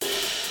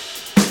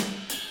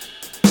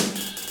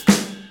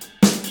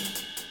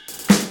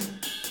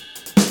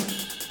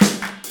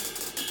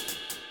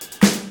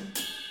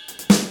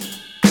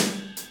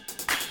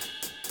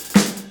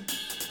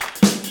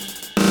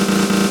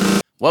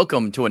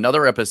Welcome to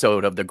another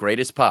episode of The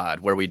Greatest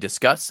Pod, where we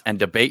discuss and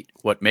debate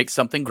what makes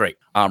something great.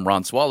 I'm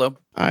Ron Swallow.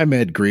 I'm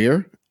Ed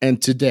Greer.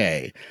 And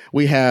today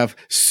we have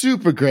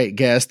super great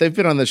guests. They've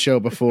been on the show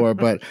before,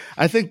 but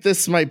I think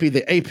this might be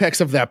the apex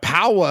of their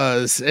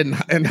powers in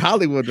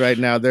Hollywood right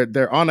now.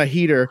 They're on a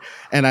heater,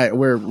 and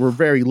we're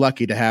very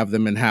lucky to have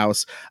them in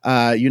house.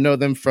 You know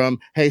them from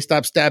Hey,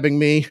 Stop Stabbing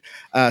Me,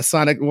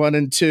 Sonic 1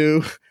 and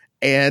 2,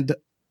 and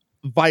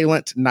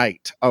Violent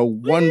Night, a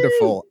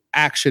wonderful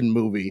action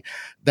movie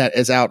that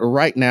is out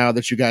right now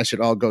that you guys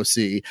should all go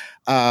see.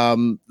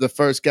 The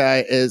first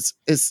guy is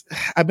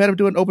I met him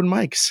doing open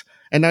mics.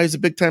 And now he's a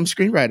big-time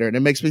screenwriter, and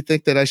it makes me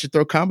think that I should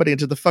throw comedy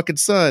into the fucking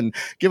sun.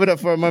 Give it up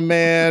for my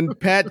man,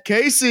 Pat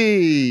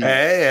Casey.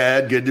 Hey,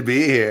 Ed. Good to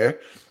be here.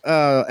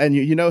 And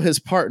you know his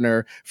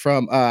partner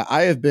from,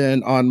 I have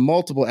been on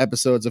multiple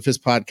episodes of his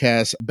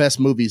podcast, Best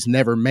Movies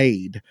Never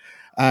Made.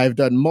 I've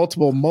done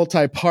multiple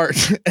multi-part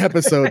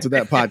episodes of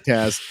that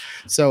podcast.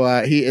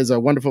 So he is a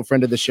wonderful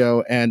friend of the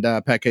show and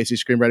Pat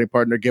Casey's screenwriting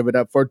partner. Give it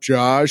up for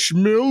Josh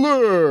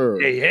Miller.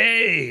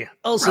 Hey.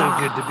 Also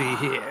good to be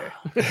here.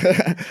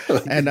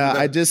 And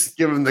I just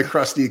give him the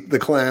Krusty the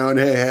Clown.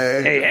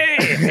 Hey.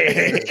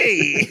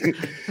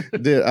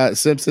 Dude,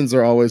 Simpsons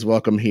are always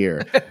welcome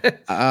here.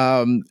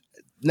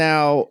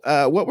 Now,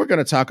 what we're going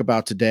to talk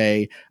about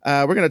today,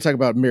 we're going to talk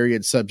about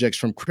myriad subjects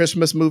from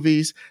Christmas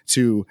movies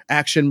to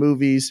action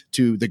movies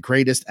to the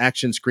greatest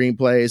action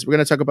screenplays. We're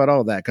going to talk about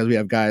all that because we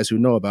have guys who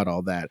know about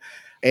all that.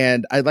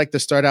 And I'd like to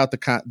start out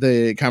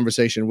the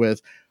conversation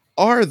with,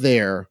 are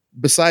there,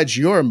 besides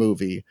your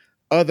movie,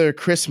 other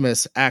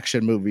Christmas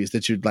action movies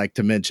that you'd like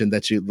to mention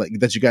that you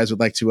guys would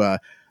like to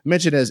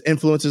mention as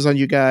influences on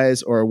you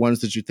guys, or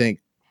ones that you think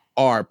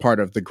are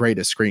part of the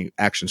greatest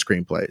action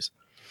screenplays?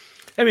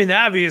 I mean, the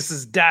obvious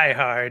is Die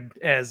Hard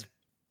as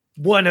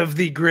one of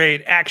the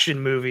great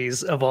action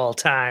movies of all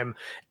time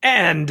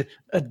and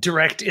a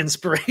direct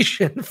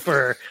inspiration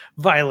for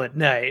Violent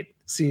Night.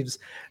 Seems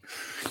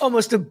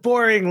almost a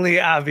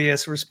boringly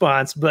obvious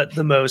response, but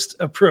the most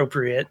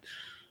appropriate.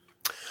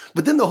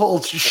 But then the whole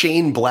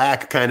Shane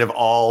Black kind of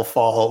all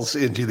falls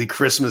into the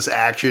Christmas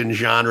action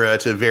genre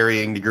to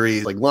varying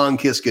degrees. Like Long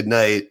Kiss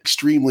Goodnight,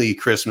 extremely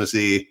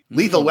Christmassy.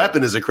 Lethal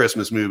Weapon is a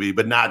Christmas movie,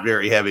 but not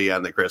very heavy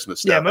on the Christmas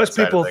stuff. Yeah, most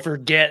people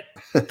forget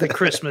the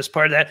Christmas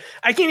part of that.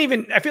 I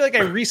feel like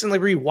I recently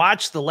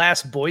rewatched The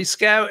Last Boy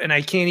Scout, and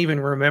I can't even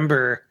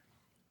remember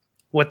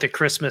what the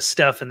Christmas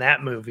stuff in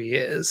that movie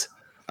is.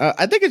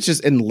 I think it's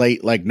just in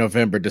late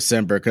November,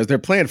 December, because they're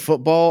playing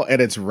football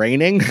and it's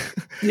raining.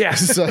 Yeah.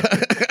 so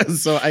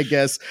I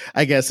guess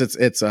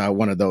it's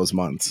one of those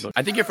months.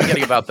 I think you're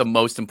forgetting about the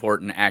most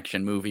important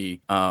action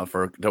movie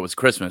that was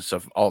Christmas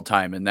of all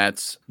time, and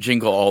that's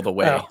Jingle All the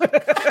Way. Oh.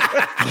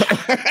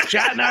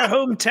 Shot in our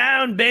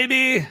hometown,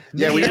 baby.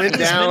 Yeah, we went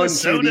down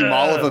to the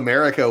Mall of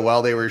America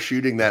while they were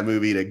shooting that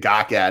movie to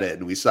gawk at it,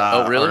 and we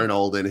saw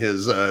Arnold and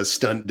his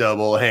stunt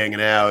double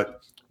hanging out.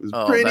 It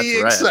was pretty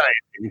exciting.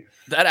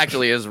 That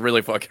actually is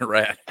really fucking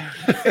rad.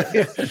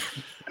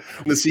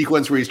 The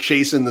sequence where he's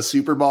chasing the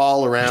Super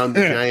Ball around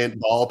the giant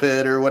ball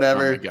pit or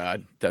whatever. Oh my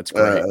God, that's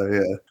great.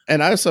 Yeah.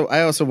 And I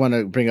also want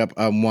to bring up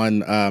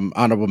one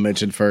honorable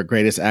mention for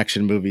greatest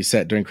action movie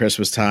set during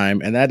Christmas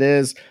time, and that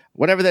is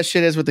whatever that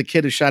shit is with the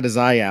kid who shot his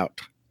eye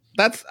out.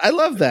 I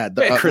love that.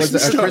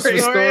 Christmas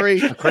Story.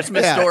 A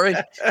Christmas Story.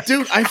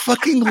 Dude, I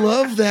fucking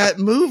love that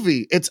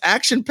movie. It's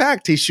action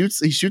packed. He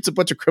shoots a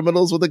bunch of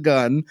criminals with a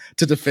gun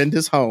to defend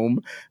his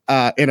home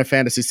in a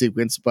fantasy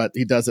sequence, but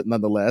he does it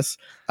nonetheless.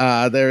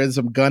 There is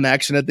some gun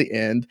action at the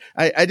end.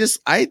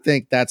 I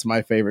think that's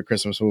my favorite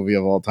Christmas movie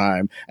of all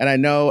time. And I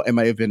know I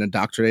might have been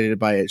indoctrinated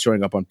by it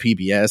showing up on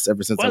PBS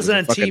ever since I was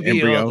a fucking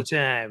TV embryo. all the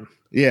time.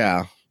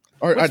 Yeah.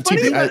 Or on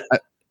TV.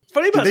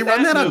 Funny about did they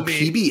run that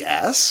movie. on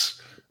PBS?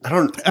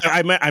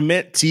 I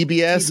meant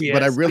TBS,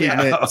 but I really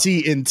meant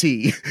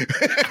TNT.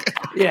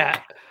 Yeah.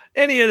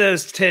 Any of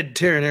those Ted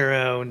Turner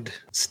owned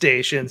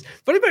stations.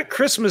 Funny about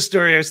Christmas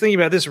Story. I was thinking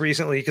about this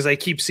recently because I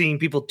keep seeing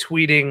people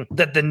tweeting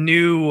that the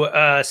new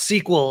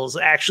sequel's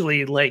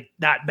actually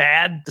not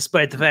bad,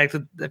 despite the fact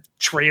that the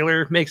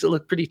trailer makes it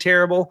look pretty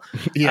terrible.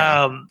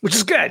 Yeah. Which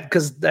is good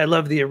because I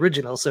love the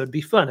original, so it'd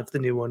be fun if the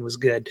new one was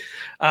good.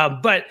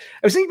 But I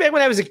was thinking back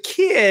when I was a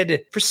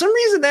kid, for some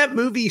reason that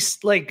movie,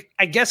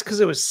 I guess because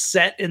it was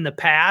set in the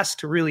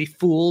past, really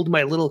fooled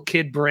my little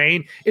kid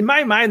brain. In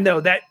my mind, though,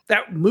 that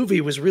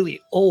movie was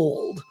really old.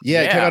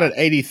 Yeah, it came out in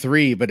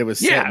 83, but it was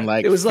set in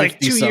it was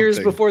 2 years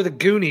something. before The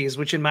Goonies,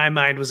 which in my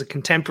mind was a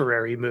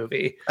contemporary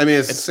movie. I mean,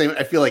 it's the same.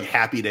 I feel like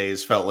Happy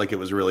Days felt like it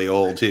was really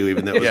old too,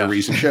 even though it was a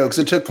recent show, because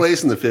it took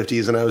place in the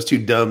 50s, and I was too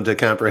dumb to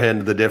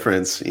comprehend the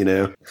difference.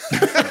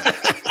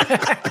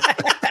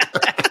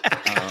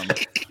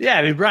 Yeah,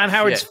 I mean, Ron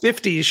Howard's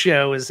 50s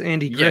show is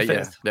Andy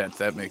Griffith. Yeah,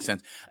 that makes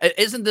sense.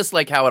 Isn't this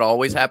how it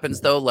always happens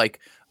though?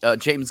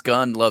 James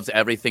Gunn loves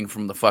everything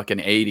from the fucking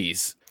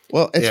 80s.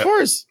 Well,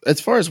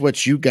 as far as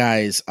what you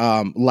guys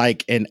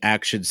like in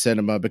action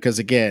cinema, because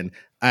again,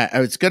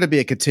 it's going to be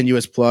a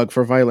continuous plug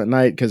for Violent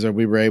Night because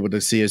we were able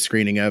to see a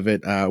screening of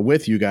it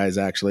with you guys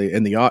actually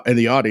in the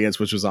audience,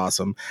 which was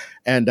awesome.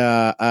 And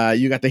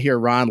you got to hear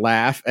Ron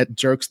laugh at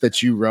jokes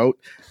that you wrote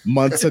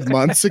months and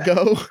months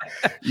ago.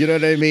 You know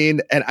what I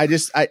mean? And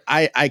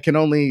I can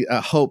only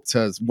hope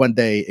to one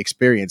day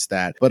experience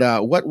that.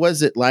 But what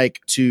was it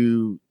like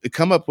to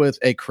come up with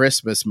a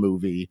Christmas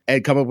movie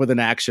and come up with an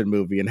action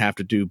movie and have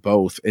to do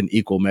both in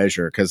equal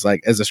measure? Because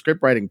like as a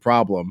script writing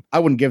problem, I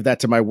wouldn't give that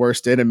to my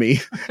worst enemy,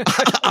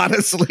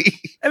 honestly.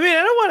 I mean,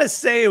 I don't want to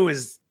say it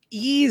was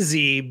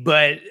easy,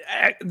 but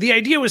the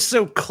idea was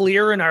so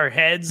clear in our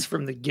heads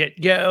from the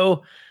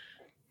get-go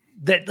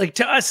that, like,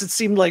 to us, it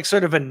seemed like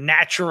sort of a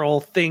natural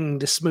thing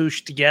to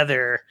smoosh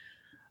together,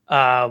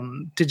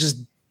 to just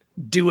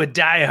do a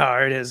Die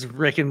Hard, as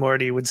Rick and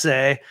Morty would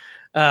say,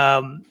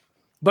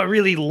 but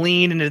really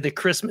lean into the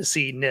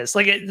Christmassiness.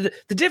 Like,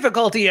 the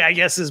difficulty, I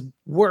guess, is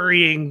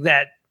worrying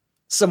that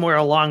somewhere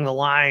along the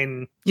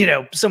line, you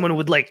know, someone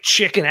would like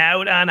chicken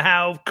out on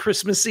how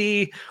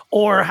Christmassy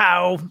or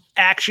how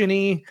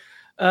actiony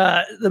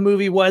the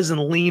movie was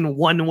and lean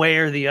one way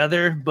or the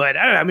other. But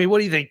I don't know. I mean, what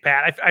do you think,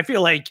 Pat? I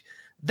feel like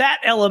that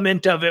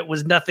element of it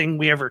was nothing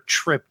we ever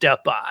tripped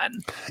up on.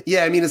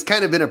 Yeah, I mean, it's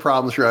kind of been a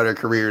problem throughout our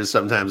careers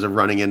sometimes of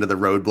running into the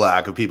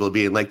roadblock of people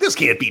being like, this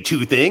can't be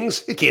two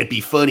things. It can't be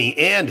funny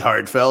and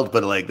heartfelt,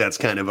 but like that's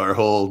kind of our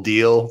whole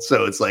deal.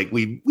 So it's like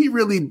we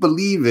really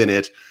believe in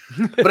it.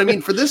 But I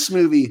mean, for this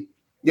movie,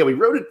 yeah, we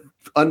wrote it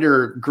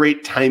under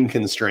great time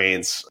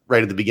constraints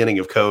right at the beginning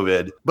of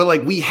COVID. But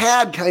like we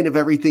had kind of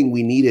everything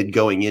we needed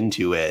going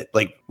into it.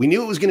 Like we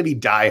knew it was going to be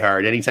Die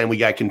Hard. Anytime we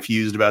got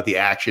confused about the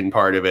action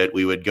part of it,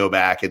 we would go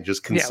back and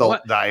just consult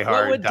Die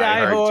Hard,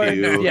 Die Hard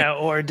 2. Yeah,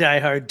 or Die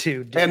Hard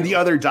 2. And the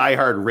other Die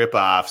Hard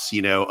ripoffs,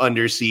 you know,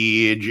 Under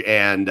Siege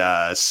and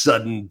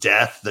Sudden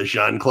Death, the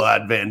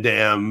Jean-Claude Van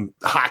Damme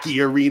hockey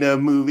arena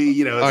movie.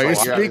 You know, you're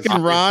speaking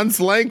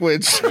Ron's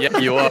language. Yeah,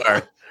 you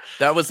are.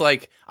 That was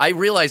like, I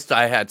realized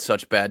I had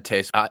such bad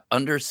taste.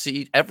 Under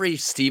Siege, every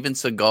Steven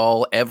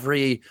Seagal,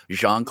 every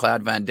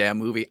Jean-Claude Van Damme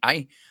movie,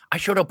 I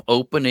showed up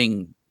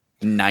opening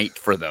night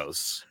for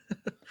those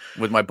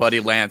with my buddy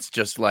Lance,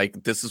 just like,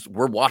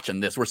 we're watching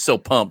this. We're so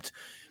pumped.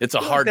 It's a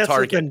hard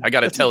target. I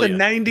got to tell you.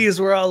 The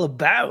 90s were all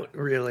about,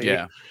 really.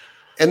 Yeah.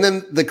 And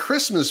then the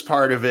Christmas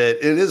part of it,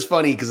 it is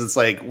funny because it's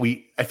like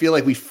I feel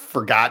like we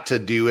forgot to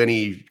do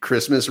any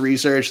Christmas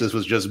research. This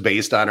was just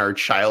based on our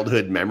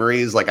childhood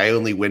memories. Like I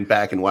only went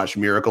back and watched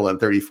Miracle on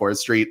 34th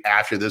Street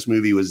after this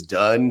movie was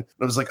done. And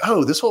I was like,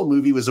 oh, this whole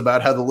movie was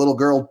about how the little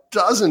girl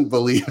doesn't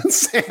believe in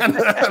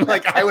Santa. And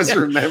like I was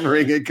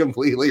remembering it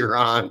completely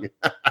wrong.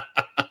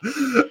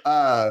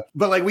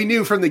 But like we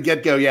knew from the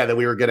get-go, yeah, that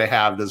we were going to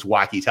have this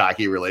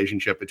walkie-talkie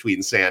relationship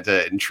between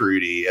Santa and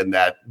Trudy, and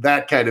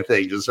that kind of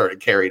thing just sort of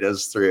carried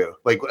us through.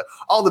 Like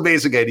all the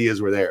basic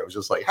ideas were there. It was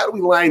just like, how do we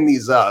line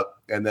these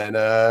up? And then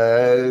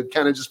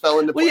kind of just fell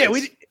into place. Well,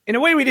 yeah, in a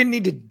way, we didn't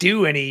need to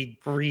do any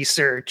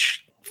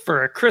research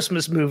for a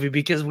Christmas movie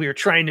because we were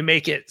trying to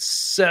make it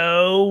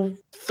so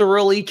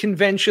thoroughly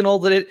conventional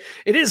that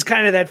it is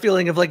kind of that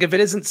feeling of like, if it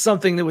isn't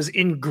something that was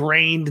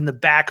ingrained in the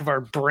back of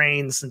our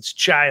brain since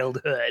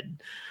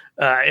childhood,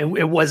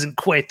 it wasn't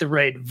quite the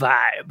right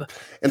vibe.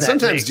 And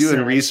sometimes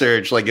doing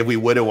research, like if we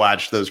would have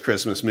watched those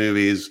Christmas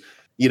movies,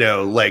 you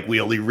know, like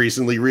we only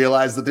recently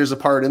realized that there's a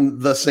part in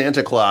the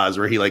Santa Claus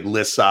where he like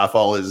lists off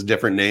all his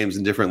different names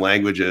in different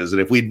languages.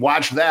 And if we'd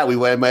watched that, we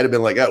might have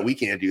been like, oh, we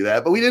can't do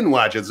that. But we didn't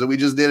watch it. So we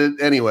just did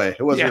it anyway.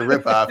 It wasn't a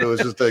ripoff. It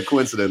was just a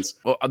coincidence.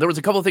 Well, there was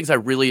a couple of things I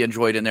really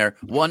enjoyed in there.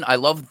 One, I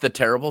loved the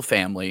terrible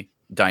family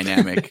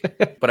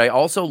dynamic, but I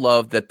also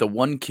love that the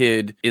one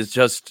kid is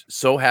just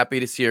so happy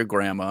to see her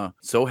grandma,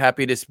 so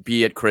happy to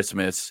be at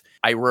Christmas.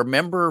 I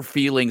remember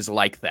feelings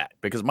like that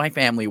because my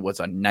family was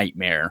a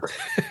nightmare.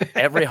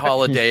 Every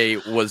holiday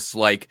was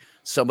like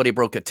somebody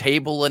broke a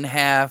table in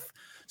half.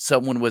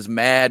 Someone was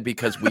mad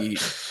because we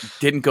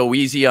didn't go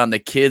easy on the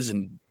kids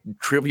in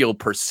Trivial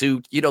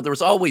Pursuit. You know, there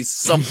was always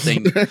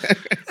something.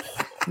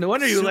 No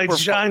wonder you like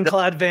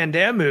Jean-Claude Van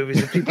Damme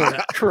movies of people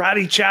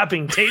karate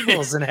chopping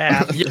tables in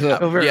half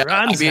over at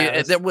Ron's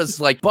house. There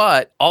was like,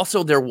 but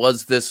also there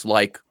was this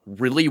like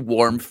really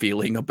warm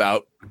feeling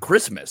about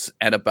Christmas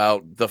and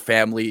about the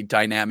family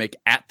dynamic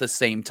at the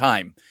same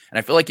time. And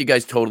I feel like you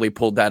guys totally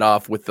pulled that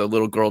off with the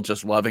little girl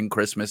just loving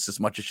Christmas as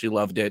much as she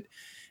loved it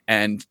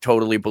and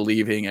totally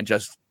believing and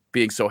just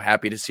being so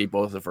happy to see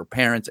both of her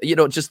parents. You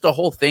know, just the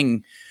whole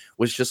thing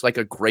was just like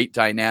a great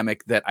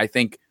dynamic that I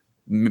think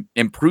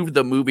improved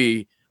the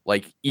movie,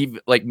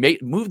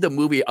 moved the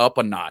movie up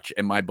a notch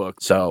in my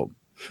book. So,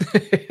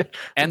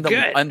 and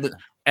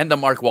the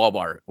Mark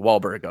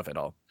Wahlberg of it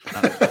all.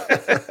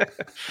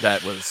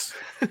 That was.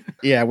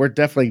 Yeah, we're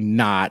definitely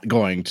not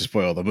going to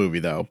spoil the movie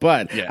though.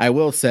 But I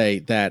will say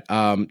that,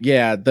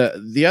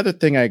 the other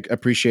thing I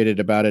appreciated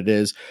about it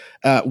is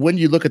when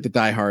you look at the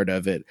Die Hard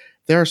of it,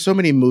 there are so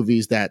many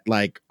movies that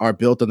like are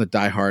built on the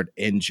Die Hard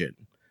engine.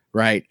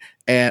 right?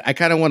 And I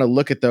kind of want to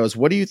look at those.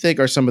 What do you think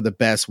are some of the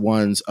best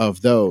ones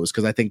of those?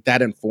 Because I think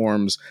that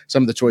informs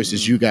some of the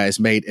choices you guys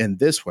made in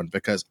this one.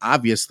 Because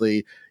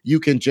obviously, you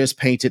can just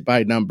paint it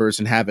by numbers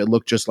and have it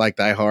look just like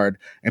Die Hard,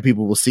 and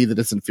people will see that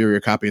it's an inferior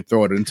copy and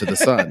throw it into the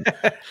sun.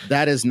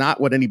 That is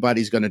not what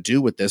anybody's going to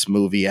do with this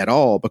movie at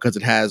all, because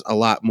it has a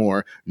lot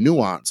more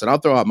nuance. And I'll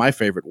throw out my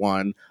favorite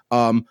one,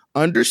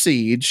 Under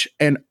Siege,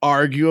 and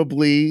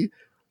arguably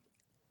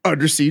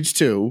Under Siege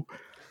 2.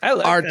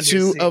 Are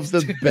two of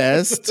the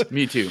best.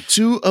 Me too.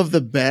 Two of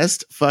the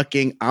best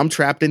fucking I'm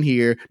trapped in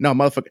here. No,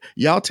 motherfucker,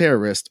 y'all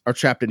terrorists are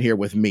trapped in here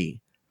with me.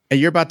 And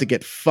you're about to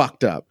get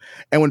fucked up.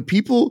 And when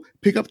people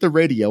pick up the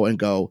radio and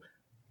go,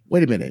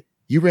 wait a minute,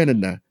 you ran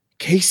into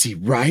Casey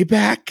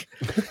Ryback?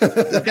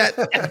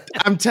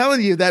 I'm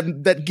telling you,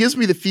 that gives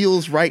me the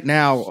feels right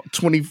now,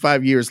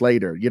 25 years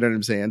later. You know what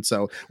I'm saying?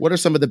 So what are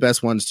some of the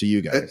best ones to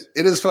you guys?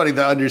 It is funny,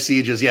 the Under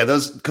Sieges. Yeah,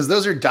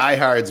 those are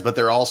diehards, but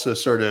they're also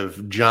sort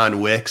of John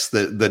Wicks,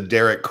 the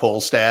Derek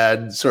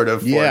Kolstad sort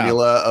of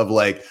formula of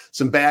like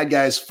some bad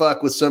guys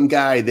fuck with some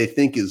guy they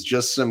think is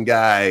just some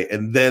guy.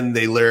 And then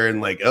they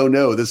learn like, oh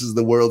no, this is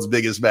the world's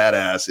biggest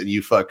badass and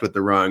you fucked with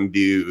the wrong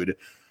dude.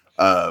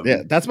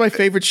 Yeah, that's my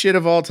favorite shit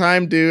of all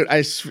time, dude.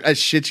 I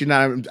shit you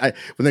not. When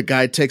the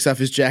guy takes off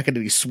his jacket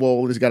and he's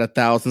swole, he's got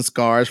 1,000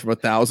 scars from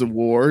 1,000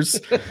 wars.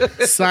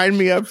 Sign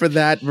me up for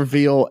that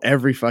reveal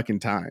every fucking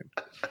time.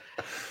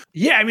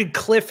 Yeah, I mean,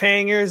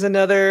 Cliffhanger is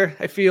another.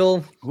 I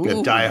feel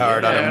good Die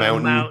Hard on a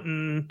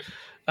mountain.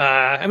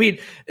 I mean,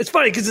 it's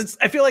funny because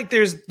I feel like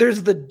there's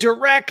the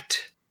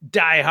direct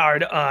Die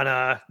Hard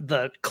on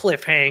the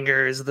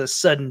cliffhangers, the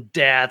sudden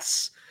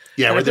deaths.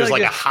 Yeah, where there's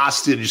like a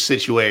hostage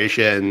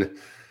situation.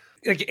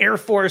 Like Air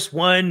Force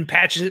One,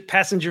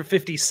 Passenger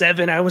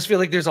 57. I almost feel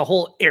like there's a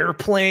whole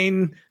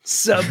airplane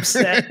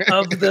subset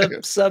of the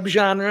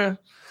subgenre.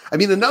 I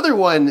mean, another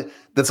one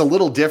that's a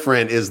little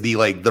different is the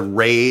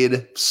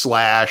Raid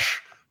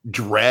 /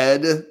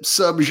 Dread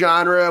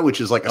subgenre,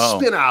 which is like a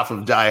spin-off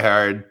of Die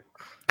Hard,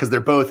 because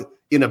they're both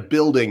in a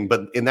building,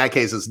 but in that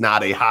case, it's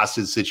not a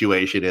hostage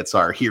situation. It's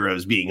our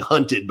heroes being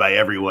hunted by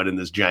everyone in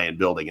this giant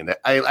building. And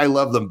I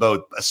love them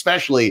both,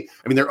 especially,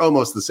 I mean, they're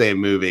almost the same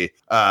movie.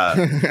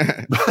 But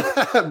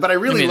I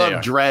really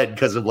love Dread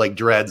because of like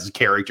Dread's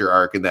character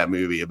arc in that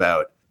movie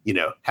about,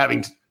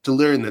 having to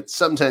learn that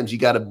sometimes you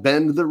got to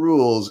bend the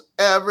rules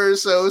ever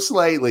so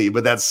slightly.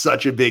 But that's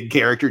such a big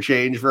character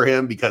change for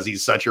him because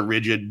he's such a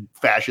rigid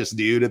fascist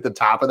dude at the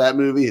top of that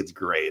movie. It's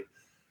great.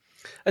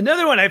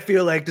 Another one I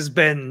feel like has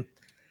been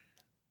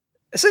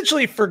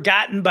essentially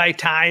forgotten by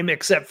time,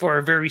 except for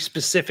a very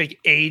specific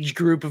age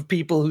group of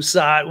people who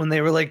saw it when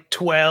they were like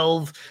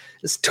 12.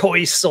 Is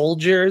Toy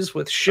Soldiers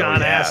with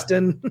Sean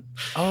Astin.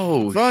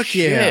 Oh, fuck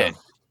shit. Yeah.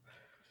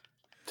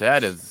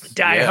 That is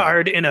Die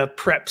Hard in a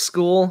prep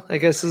school, I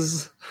guess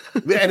is.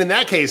 And in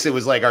that case, it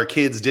was like our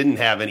kids didn't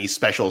have any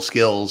special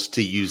skills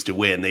to use to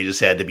win. They just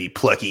had to be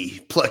plucky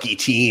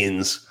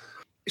teens.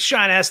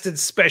 Sean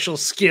Astin's special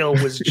skill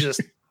was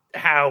just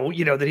how,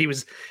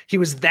 that he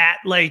was that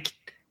like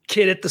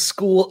kid at the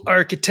school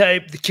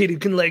archetype, the kid who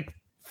can like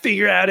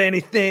figure out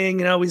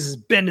anything and always is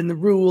bending the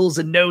rules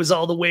and knows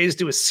all the ways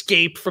to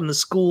escape from the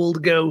school to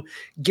go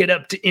get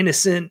up to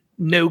innocent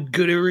no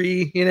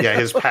goodery. Yeah,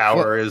 his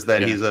power is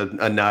that he's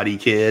a naughty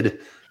kid.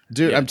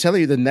 Dude, I'm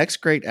telling you, the next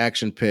great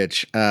action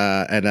pitch,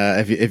 and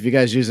if you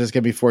guys use this,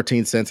 give me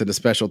 14 cents and a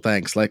special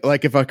thanks.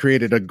 Like if I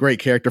created a great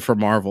character for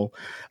Marvel.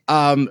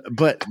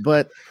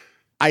 But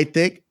I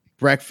think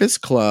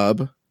Breakfast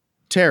Club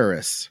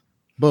terrorists.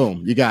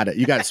 Boom, you got it.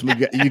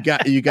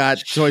 You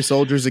got Toy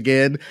Soldiers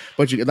again,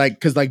 but you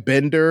because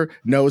Bender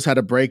knows how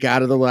to break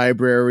out of the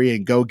library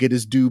and go get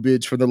his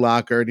doobage from the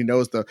locker, and he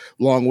knows the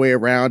long way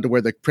around to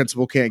where the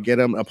principal can't get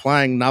him.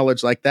 Applying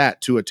knowledge like that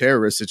to a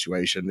terrorist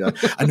situation.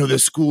 I know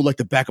this school like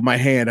the back of my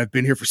hand. I've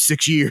been here for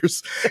 6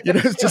 years.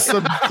 It's just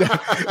some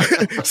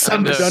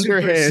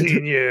dunderhead.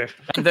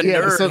 And the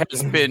nerd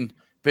has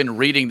been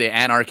reading the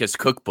anarchist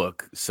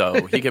cookbook,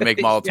 so he can make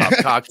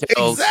Molotov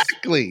cocktails.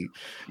 Exactly.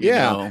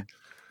 Yeah.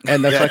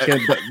 And the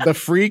fucking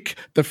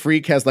the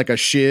freak has like a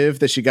shiv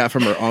that she got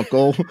from her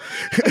uncle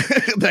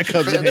that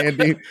comes in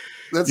handy.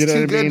 That's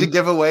too good to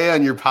give away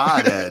on your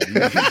pod, Ed.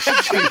 You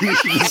should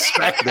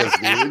respect this,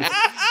 dude.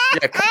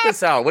 Yeah, cut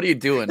this out. What are you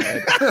doing,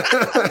 Ed?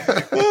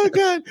 Oh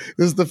god,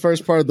 this is the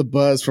first part of the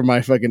buzz for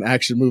my fucking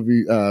action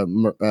movie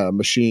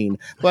machine.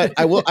 But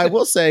I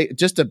will say,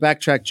 just to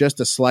backtrack just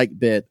a slight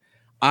bit,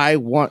 I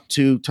want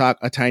to talk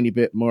a tiny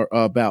bit more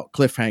about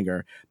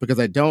Cliffhanger because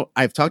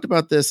I've talked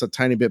about this a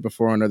tiny bit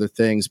before on other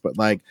things, but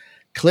like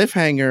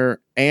Cliffhanger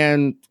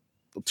and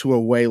to a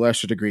way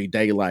lesser degree,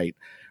 Daylight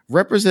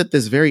represent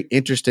this very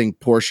interesting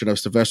portion of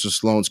Sylvester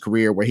Stallone's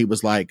career where he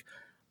was like,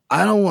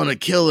 I don't want to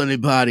kill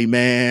anybody,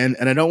 man.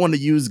 And I don't want to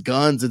use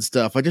guns and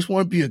stuff. I just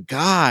want to be a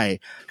guy.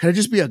 Can I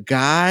just be a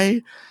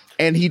guy?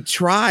 And he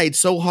tried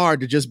so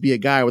hard to just be a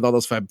guy with all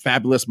those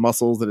fabulous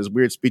muscles and his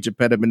weird speech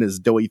impediment, his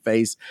doughy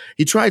face.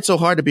 He tried so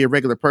hard to be a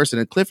regular person.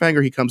 And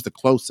Cliffhanger, he comes the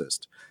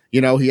closest. You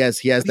know, he has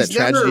that He's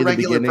tragedy never a in the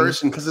regular beginning.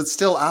 person because it's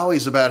still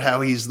always about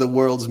how he's the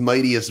world's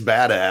mightiest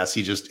badass.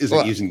 He just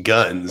isn't using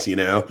guns, you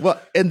know?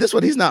 Well, in this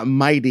one, he's not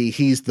mighty.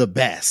 He's the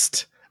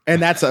best. And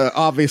that's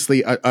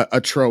obviously a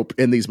trope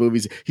in these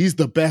movies. He's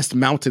the best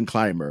mountain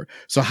climber.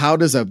 So how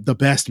does the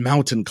best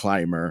mountain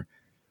climber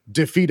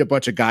defeat a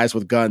bunch of guys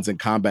with guns and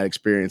combat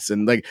experience?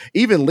 And like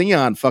even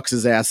Leon fucks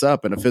his ass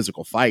up in a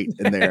physical fight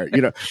in there,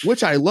 you know,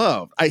 which I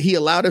love. He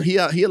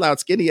allowed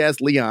skinny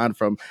ass Leon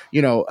from,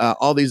 you know,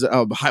 all these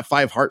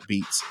 5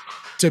 heartbeats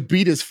to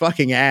beat his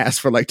fucking ass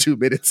for like 2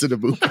 minutes in the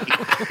movie.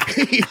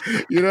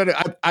 You know,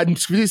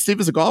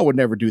 Steven Seagal would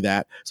never do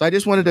that. So I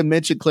just wanted to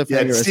mention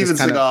Cliffhanger. Yeah, Steven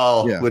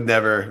Seagal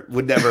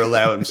would never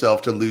allow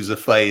himself to lose a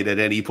fight at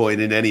any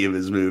point in any of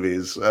his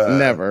movies.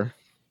 Never.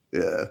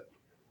 Yeah.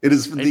 It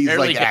is these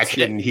like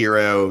action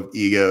hero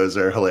egos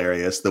are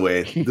hilarious. The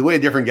way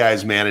different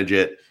guys manage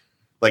it.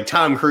 Like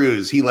Tom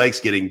Cruise, he likes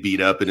getting beat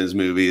up in his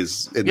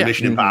movies. In the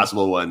Mission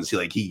Impossible ones,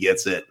 he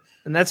gets it.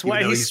 And that's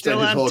why he's still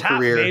on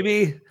top,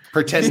 baby.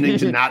 Pretending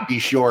to not be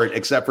short,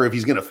 except for if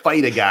he's going to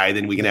fight a guy,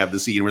 then we can have the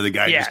scene where the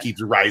guy just keeps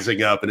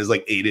rising up and is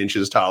like 8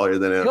 inches taller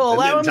than him. He'll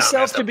allow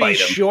himself to be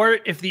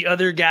short if the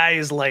other guy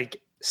is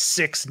like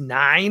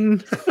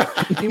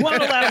 6'9". He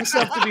won't allow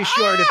himself to be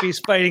short if he's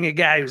fighting a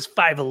guy who's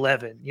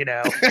 5'11", you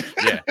know?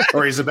 Yeah.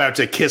 Or he's about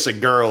to kiss a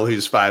girl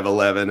who's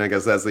 5'11". I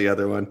guess that's the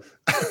other one.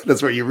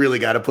 That's where you really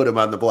got to put him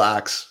on the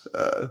blocks.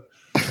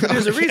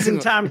 There's a reason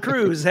Tom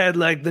Cruise had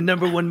like the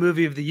 #1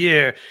 movie of the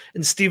year,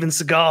 and Steven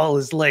Seagal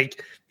is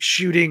like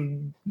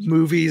shooting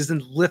movies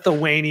in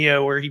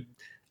Lithuania where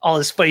all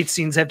his fight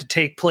scenes have to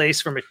take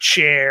place from a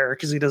chair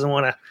because he doesn't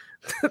want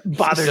to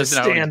bother to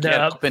stand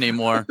up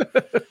anymore.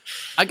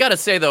 I gotta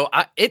say though,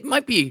 it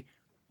might be.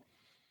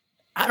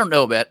 I don't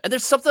know, man.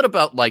 There's something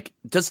about like,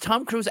 does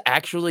Tom Cruise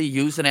actually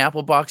use an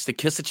apple box to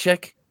kiss a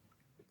chick?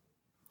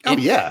 Oh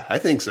yeah, I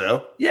think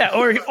so. Yeah,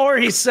 or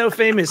he's so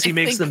famous he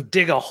makes them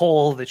dig a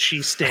hole that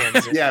she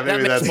stands in. Yeah,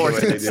 maybe that's more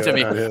sense to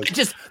me.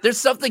 There's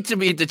something to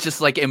me that's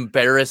just like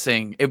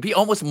embarrassing. It'd be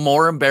almost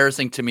more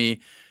embarrassing to me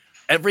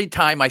every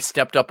time I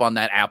stepped up on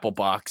that apple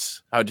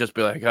box. I would just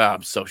be like, "Oh,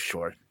 I'm so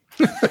short."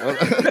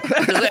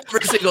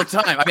 Every single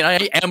time. I mean,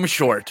 I am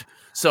short,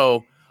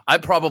 so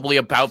I'm probably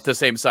about the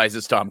same size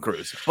as Tom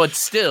Cruise, but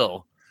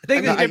still. I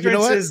think the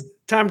difference is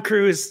Tom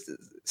Cruise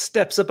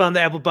steps up on the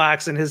apple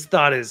box and his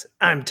thought is,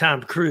 I'm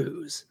Tom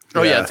Cruise.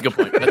 Oh yeah, that's a good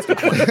point. That's a good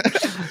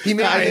point. He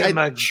may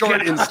be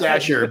short in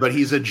stature, but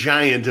he's a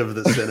giant of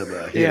the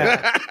cinema.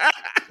 Yeah.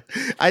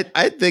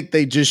 I think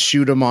they just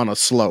shoot him on a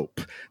slope.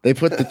 They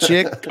put the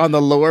chick on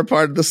the lower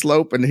part of the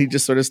slope, and he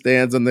just sort of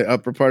stands on the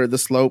upper part of the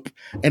slope,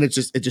 and it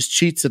just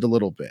cheats it a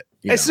little bit.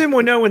 I assume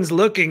when no one's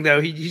looking, though,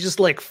 he just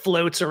like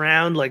floats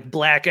around like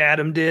Black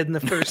Adam did in the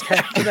first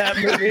half of that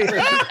movie.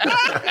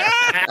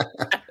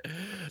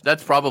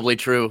 That's probably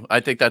true. I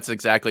think that's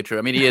exactly true.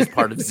 I mean, he is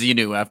part of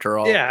Xenu after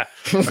all. Yeah.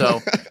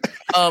 So,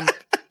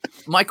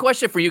 my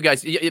question for you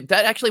guys,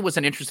 that actually was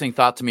an interesting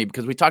thought to me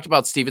because we talked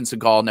about Steven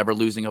Seagal never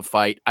losing a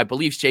fight. I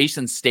believe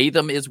Jason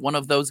Statham is one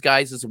of those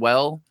guys as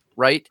well,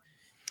 right?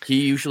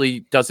 He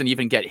usually doesn't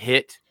even get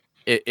hit.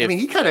 I mean,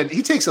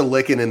 he takes a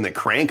licking in the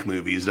Crank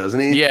movies, doesn't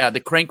he? Yeah, the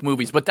Crank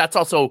movies. But that's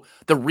also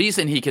the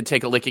reason he can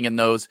take a licking in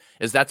those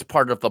is that's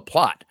part of the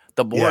plot.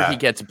 The more he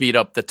gets beat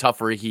up, the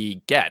tougher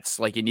he gets.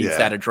 Like he needs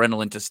that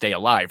adrenaline to stay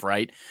alive,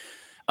 right?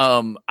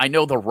 I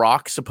know The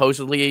Rock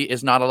supposedly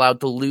is not allowed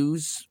to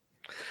lose.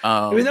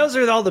 I mean, those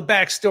are all the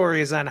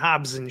backstories on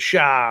Hobbs and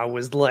Shaw.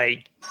 Was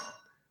like,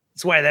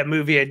 that's why that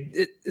movie had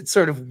it's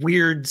sort of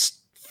weird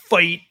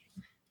fight.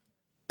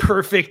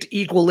 Perfect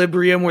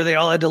equilibrium where they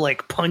all had to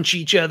like punch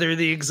each other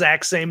the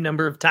exact same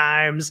number of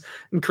times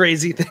and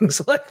crazy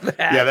things like that.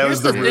 Yeah, that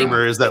was the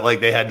rumors that like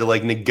they had to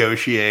like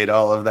negotiate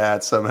all of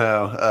that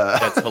somehow.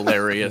 That's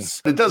hilarious.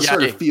 It does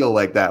sort of feel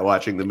like that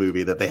watching the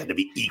movie that they had to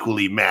be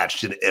equally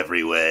matched in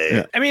every way.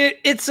 Yeah. I mean,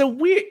 it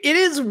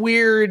is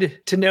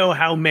weird to know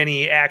how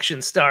many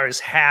action stars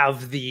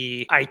have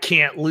the I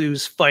can't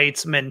lose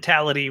fights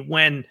mentality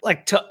when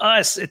like to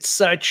us it's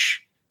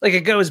such like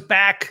it goes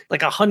back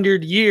like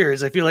 100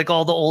 years. I feel like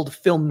all the old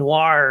film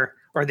noir,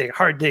 or they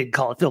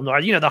call it film noir,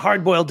 you know, the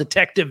hard-boiled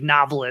detective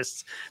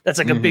novelists. That's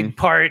like a big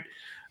part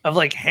of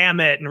like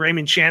Hammett and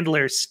Raymond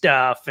Chandler's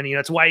stuff. And, you know,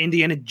 it's why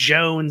Indiana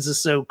Jones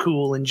is so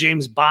cool and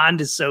James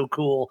Bond is so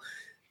cool,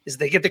 is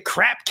they get the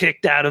crap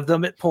kicked out of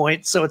them at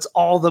points. So it's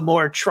all the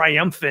more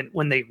triumphant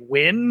when they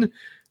win.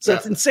 So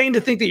it's insane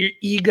to think that your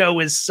ego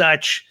is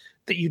such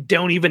that you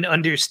don't even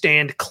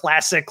understand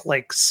classic,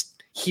 like,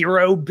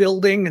 hero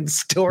building and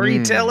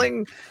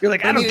storytelling. You're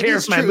like, I don't care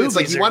if my movies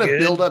like you want to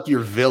build up your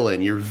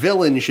villain. Your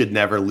villain should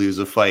never lose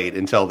a fight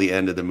until the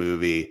end of the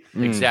movie.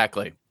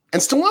 Exactly.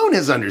 And Stallone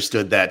has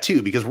understood that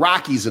too, because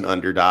Rocky's an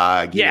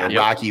underdog. You know,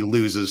 Rocky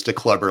loses to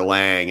Clubber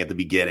Lang at the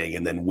beginning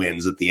and then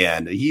wins at the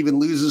end. He even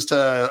loses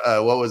to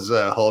what was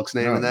Hulk's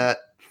name in that?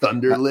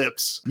 Thunder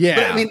Lips. Yeah.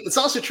 But I mean, it's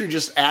also true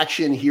just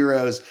action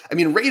heroes. I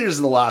mean, Raiders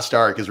of the Lost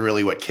Ark is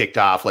really what kicked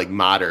off like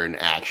modern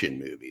action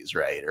movies,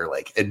 right? Or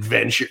like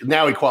adventure.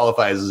 Now he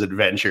qualifies as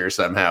adventure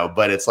somehow,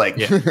 but it's like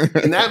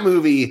in that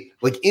movie,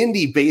 like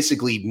Indy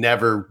basically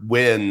never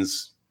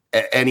wins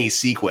any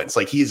sequence.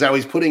 Like he's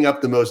always putting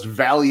up the most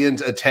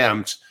valiant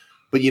attempt,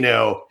 but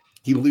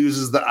he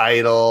loses the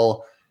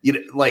idol.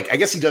 Like I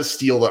guess he does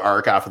steal the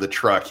Ark off of the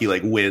truck. He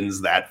like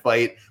wins that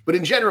fight, but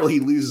in general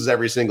he loses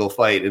every single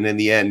fight, and in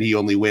the end he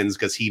only wins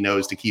because he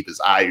knows to keep his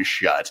eyes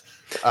shut.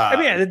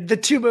 The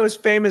two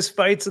most famous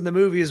fights in the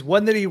movie is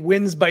one that he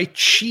wins by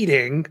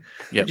cheating.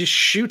 Yep. He just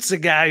shoots a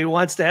guy who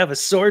wants to have a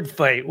sword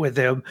fight with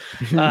him,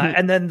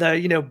 and then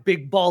the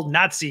big bald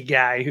Nazi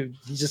guy who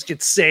he just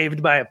gets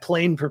saved by a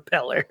plane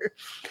propeller.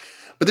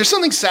 But there's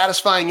something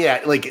satisfying,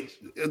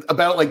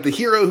 about like the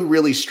hero who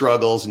really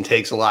struggles and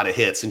takes a lot of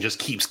hits and just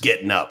keeps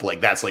getting up.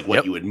 Like that's like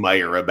what you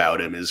admire about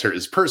him is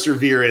his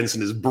perseverance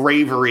and his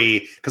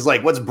bravery. Because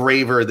like, what's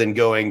braver than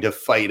going to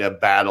fight a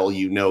battle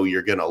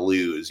you're gonna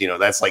lose?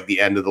 That's like the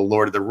end of the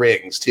Lord of the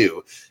Rings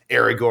too.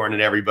 Aragorn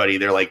and everybody,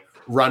 they're like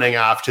running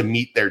off to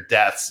meet their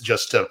deaths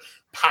just to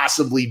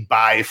possibly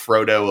buy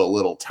Frodo a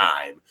little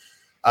time.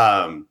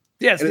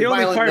 Yes, the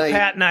only part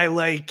Pat and I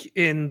like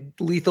in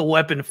Lethal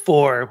Weapon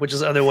 4, which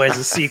is otherwise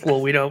a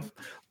sequel we don't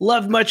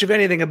love much of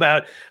anything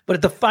about, but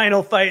at the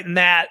final fight in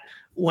that,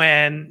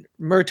 when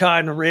Murtaugh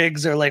and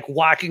Riggs are like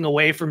walking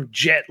away from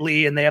Jet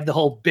Li and they have the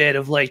whole bit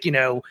of like,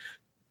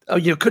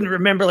 couldn't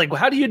remember, like,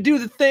 how do you do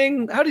the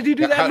thing? How did you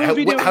do that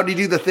movie? How do you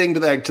do the thing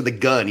to the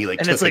gun? He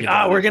and it's like,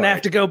 we're going to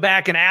have to go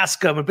back and ask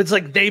them. But it's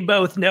like, they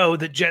both know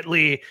that Jet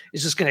Li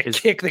is just going to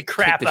kick the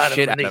crap out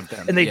of them.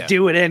 And they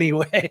do it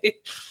anyway.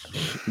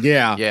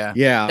 Yeah.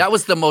 That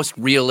was the most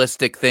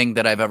realistic thing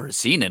that I've ever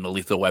seen in a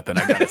Lethal Weapon,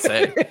 I gotta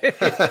say.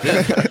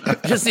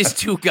 Just these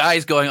two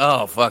guys going,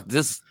 oh, fuck,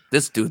 this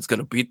dude's going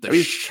to beat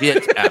the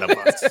shit out of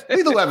us.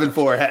 Lethal Weapon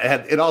 4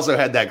 it also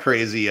had that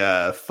crazy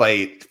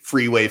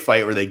freeway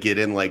fight where they get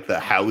in like the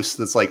house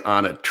that's like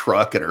on a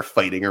truck and are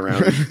fighting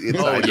around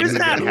inside. It's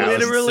not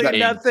literally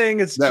nothing.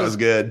 That was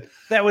good.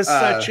 That was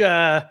such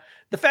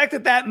the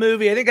fact that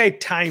movie, I think I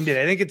timed it.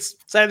 I think it's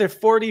either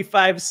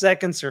 45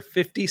 seconds or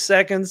 50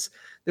 seconds.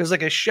 There's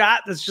like a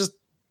shot that's just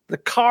the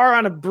car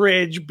on a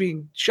bridge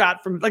being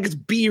shot from like it's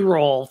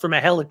B-roll from a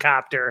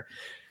helicopter.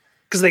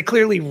 Because they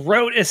clearly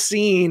wrote a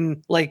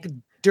scene like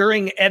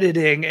during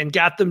editing and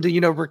got them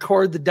to,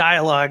 record the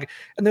dialogue.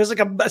 And there's like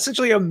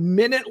essentially a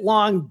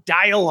minute-long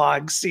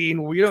dialogue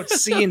scene where you don't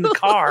see in the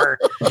car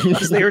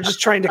because they were just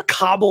trying to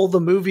cobble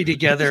the movie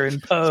together in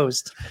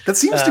post. That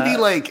seems to be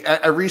like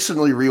I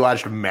recently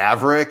rewatched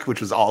Maverick, which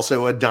was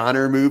also a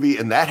Donner movie,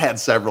 and that had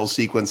several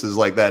sequences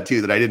like that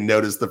too that I didn't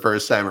notice the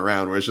first time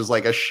around, where it's just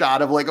like a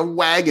shot of like a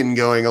wagon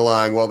going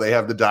along while they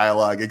have the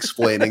dialogue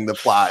explaining the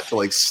plot to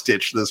like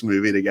stitch this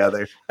movie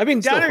together. I mean,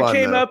 Donner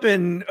came up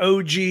in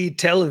OG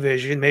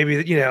television.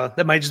 Maybe,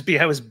 that might just be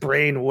how his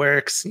brain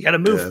works. You got to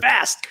move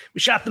fast.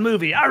 We shot the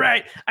movie. All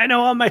right. I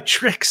know all my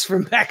tricks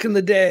from back in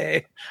the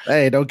day.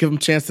 Hey, don't give them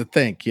a chance to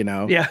think,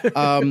 Yeah.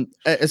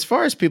 As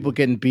far as people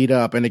getting beat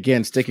up, and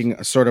again,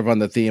 sticking sort of on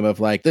the theme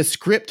of like the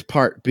script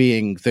part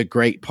being the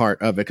great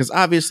part of it, because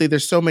obviously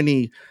there's so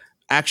many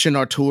action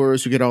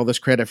auteurs who get all this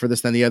credit for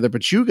this and the other,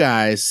 but you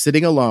guys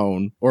sitting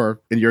alone,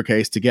 or in your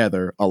case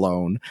together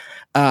alone,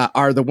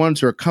 are the ones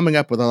who are coming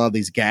up with all of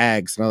these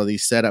gags and all of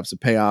these setups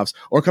and payoffs,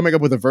 or coming up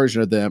with a version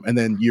of them, and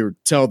then you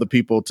tell the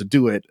people to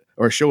do it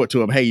or show it to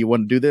them, hey, you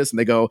want to do this? And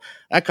they go,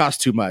 that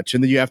costs too much.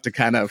 And then you have to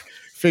kind of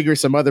figure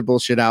some other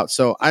bullshit out.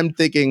 So I'm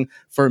thinking,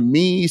 for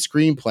me,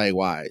 screenplay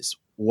wise,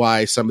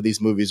 why some of these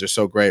movies are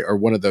so great, or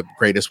one of the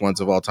greatest ones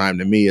of all time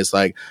to me, is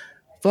like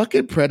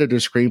fucking Predator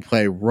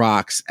screenplay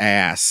rocks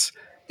ass.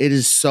 It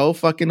is so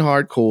fucking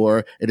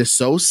hardcore. It is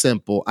so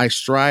simple. I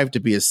strive to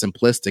be as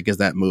simplistic as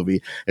that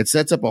movie. It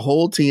sets up a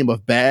whole team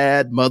of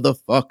bad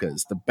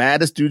motherfuckers. The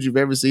baddest dudes you've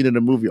ever seen in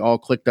a movie all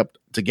clicked up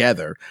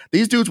together.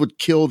 These dudes would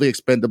kill the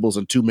Expendables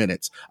in 2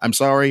 minutes. I'm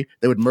sorry.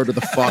 They would murder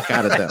the fuck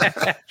out of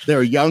them.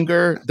 They're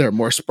younger. They're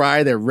more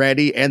spry. They're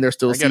ready. And they're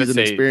still seasoned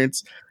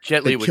experience.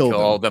 Jet Li would kill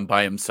all of them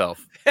by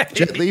himself.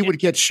 Jet Li would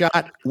get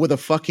shot with a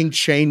fucking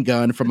chain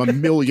gun from a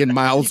million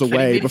miles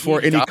away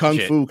before any kung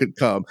fu could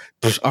come.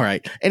 All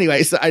right.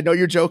 Anyway, so I know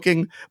you're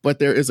joking, but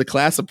there is a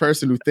class of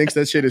person who thinks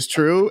that shit is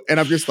true. And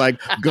I'm just like,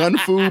 gun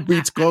fu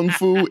beats kung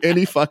fu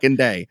any fucking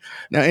day.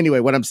 Now, anyway,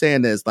 what I'm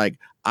saying is like,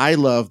 I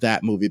love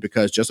that movie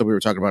because just like we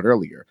were talking about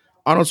earlier,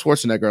 Arnold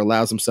Schwarzenegger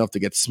allows himself to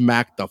get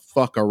smacked the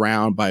fuck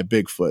around by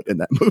Bigfoot in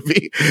that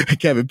movie.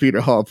 Kevin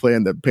Peter Hall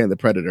playing the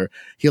Predator.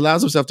 He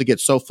allows himself to get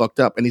so fucked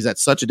up, and he's at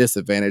such a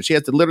disadvantage. He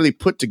has to literally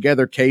put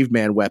together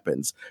caveman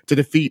weapons to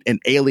defeat an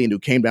alien who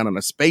came down on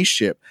a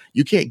spaceship.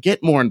 You can't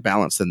get more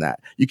unbalanced than that.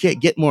 You can't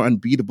get more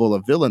unbeatable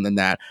a villain than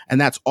that, and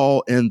that's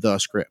all in the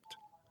script.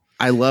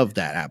 I love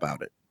that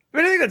about it. I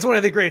mean, I think that's one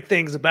of the great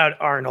things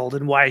about Arnold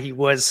and why he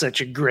was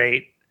such a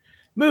great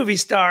movie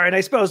star. And I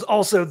suppose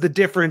also the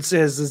difference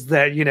is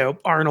that,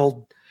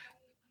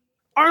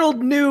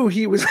 Arnold knew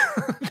he was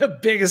the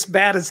biggest,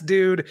 baddest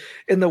dude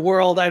in the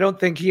world. I don't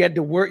think he had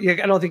to work.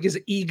 I don't think his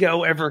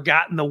ego ever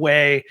got in the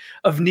way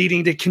of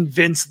needing to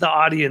convince the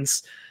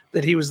audience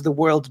that he was the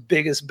world's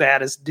biggest,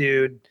 baddest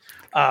dude.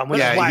 Which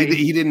is why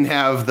he didn't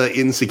have the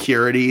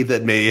insecurity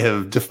that may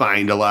have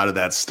defined a lot of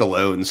that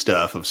Stallone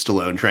stuff of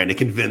Stallone trying to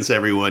convince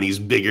everyone he's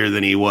bigger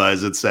than he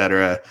was,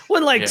 etc.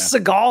 when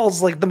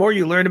Seagal's like, the more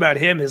you learn about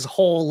him, his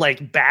whole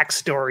like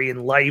backstory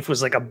in life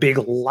was like a big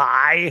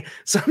lie.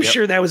 So I'm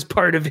sure that was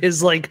part of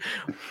his like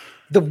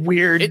the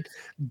weird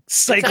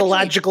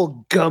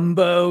psychological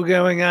gumbo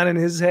going on in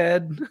his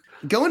head.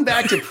 Going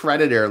back to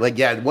Predator,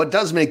 what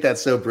does make that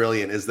so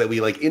brilliant is that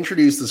we like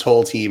introduce this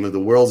whole team of the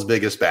world's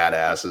biggest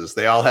badasses.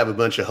 They all have a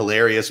bunch of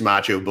hilarious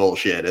macho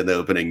bullshit in the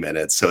opening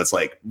minutes. So it's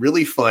like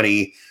really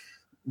funny.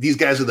 These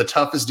guys are the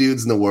toughest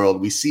dudes in the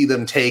world. We see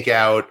them take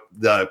out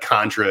the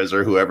Contras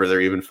or whoever they're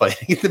even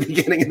fighting at the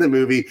beginning of the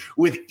movie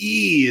with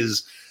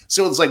ease.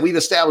 So it's like we've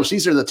established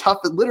these are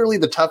literally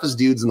the toughest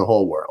dudes in the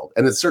whole world.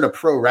 And it's sort of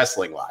pro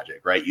wrestling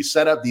logic, right? You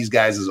set up these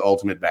guys as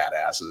ultimate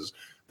badasses.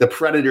 The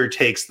Predator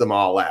takes them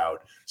all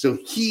out. So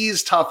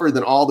he's tougher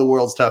than all the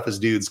world's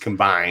toughest dudes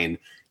combined.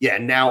 Yeah,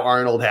 and now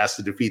Arnold has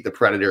to defeat the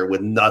Predator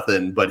with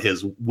nothing but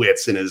his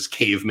wits and his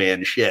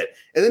caveman shit.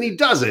 And then he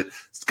does it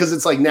because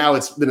it's like now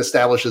it's been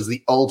established as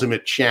the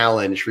ultimate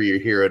challenge for your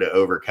hero to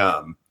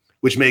overcome,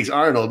 which makes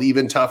Arnold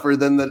even tougher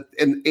than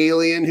an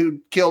alien who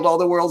killed all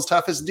the world's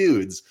toughest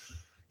dudes.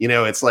 You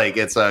know, it's like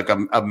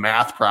a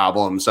math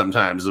problem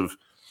sometimes of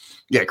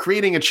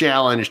creating a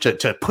challenge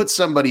to put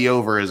somebody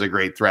over is a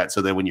great threat.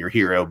 So that when your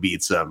hero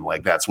beats them,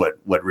 like that's what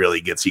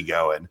really gets you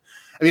going.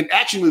 I mean,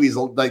 action movies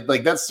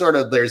like that's sort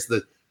of there's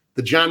the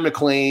John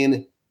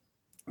McClane,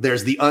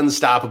 there's the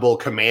Unstoppable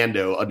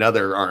Commando,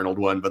 another Arnold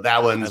one, but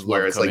that one's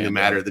where it's Commando. Like no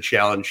matter the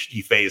challenge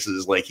he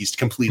faces, like he's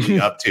completely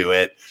up to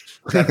it.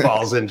 That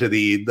falls into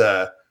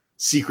the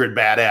secret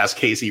badass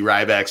Casey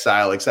Ryback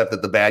style, except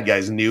that the bad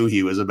guys knew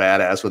he was a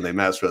badass when they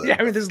messed with him. Yeah,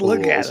 I mean, just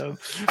look at him.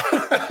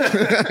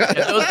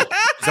 Those are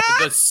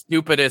the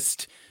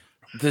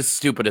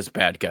stupidest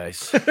bad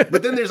guys.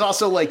 But then there's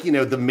also like, you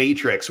know, the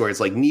Matrix where it's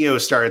like Neo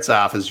starts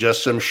off as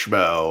just some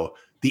schmo.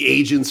 The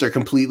agents are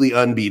completely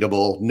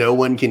unbeatable. No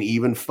one can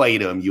even fight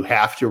them. You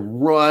have to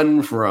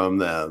run from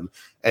them.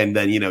 And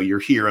then, you know, your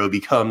hero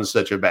becomes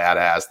such a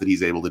badass that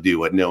he's able to do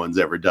what no one's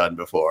ever done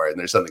before. And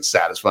there's something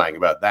satisfying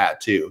about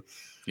that too.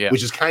 Yeah.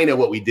 Which is kind of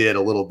what we did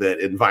a little bit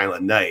in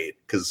Violent Night.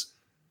 Because,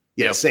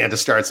 Santa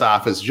starts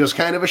off as just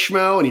kind of a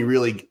schmo and he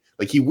really,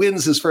 like, he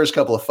wins his first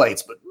couple of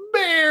fights, but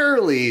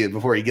barely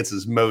before he gets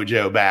his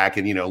mojo back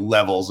and, you know,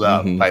 levels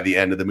up by the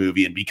end of the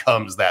movie and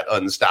becomes that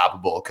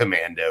unstoppable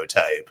commando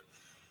type.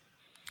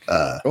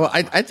 Well,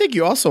 I think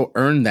you also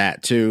earned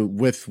that too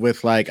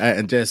with like,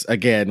 and just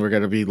again, we're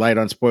going to be light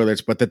on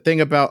spoilers, but the thing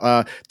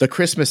about the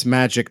Christmas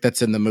magic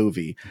that's in the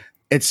movie,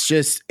 it's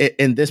just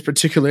in this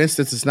particular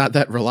instance, it's not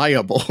that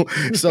reliable.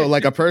 So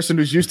like a person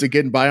who's used to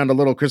getting by on a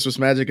little Christmas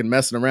magic and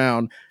messing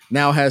around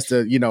now has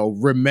to, you know,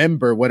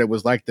 remember what it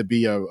was like to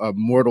be a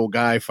mortal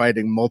guy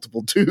fighting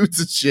multiple dudes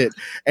and shit,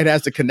 and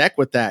has to connect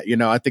with that. You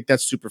know, I think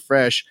that's super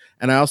fresh.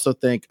 And I also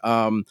think,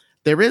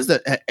 there is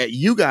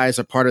you guys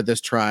are part of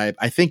this tribe.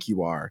 I think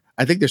you are.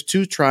 I think there's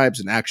two tribes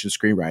in action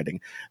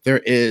screenwriting. There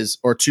is,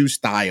 or two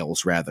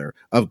styles rather,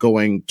 of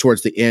going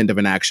towards the end of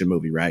an action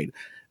movie, right?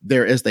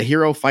 There is the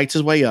hero fights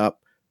his way up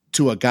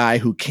to a guy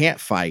who can't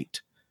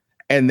fight,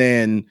 and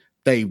then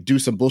they do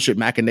some bullshit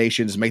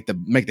machinations, make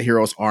the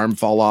hero's arm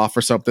fall off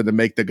or something to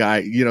make the guy,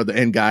 you know, the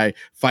end guy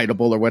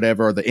fightable or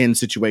whatever, or the end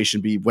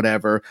situation be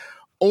whatever.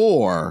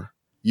 Or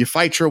you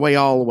fight your way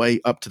all the way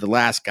up to the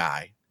last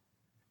guy,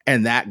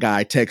 and that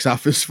guy takes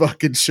off his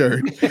fucking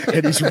shirt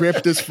and he's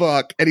ripped as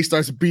fuck and he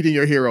starts beating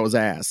your hero's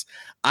ass.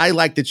 I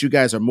like that you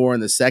guys are more in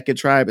the second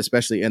tribe,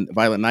 especially in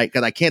Violent Night,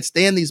 because I can't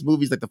stand these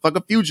movies like the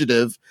fucking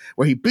Fugitive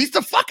where he beats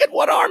the fucking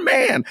one-armed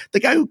man, the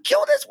guy who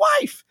killed his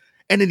wife.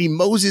 And then he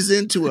moses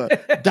into a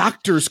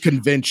doctor's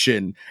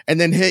convention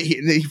and then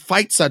he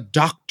fights a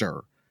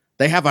doctor.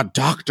 They have a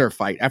doctor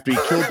fight after he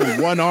killed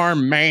the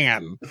one-armed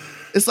man.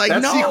 It's like,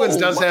 that no. sequence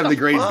does have the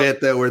great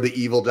bit, though, where the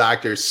evil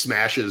doctor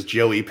smashes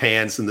Joey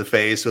Pants in the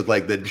face with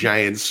like the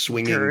giant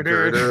swinging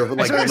girder of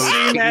like the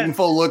most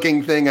painful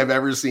looking thing I've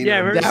ever seen.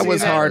 Yeah, that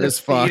was hard as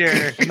fuck.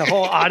 And the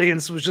whole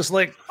audience was just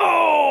like,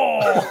 oh.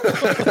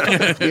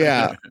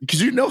 Yeah,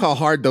 because you know how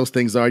hard those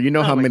things are. You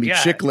know how many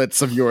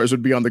chiclets of yours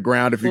would be on the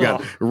ground if you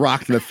got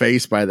rocked in the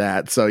face by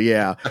that. So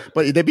yeah,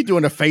 but they'd be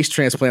doing a face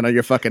transplant on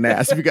your fucking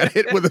ass if you got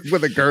hit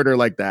with a girder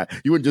like that.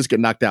 You wouldn't just get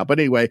knocked out. But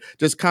anyway,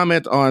 just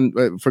comment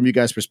on from you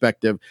guys'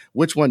 perspective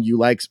which one you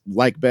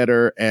like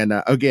better. And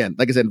again,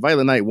 like I said,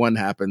 Violent Night 1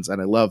 happens,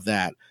 and I love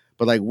that.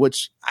 But like,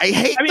 I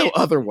hate the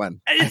other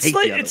one.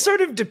 It sort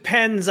of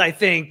depends, I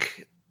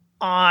think,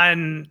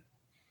 on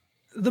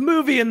the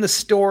movie and the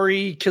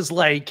story, because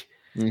like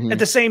at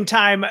the same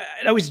time,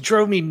 it always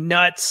drove me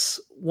nuts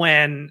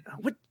when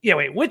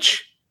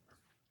which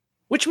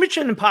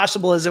Mission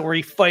Impossible is it where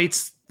he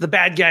fights the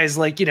bad guys,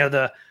 like, you know,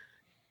 the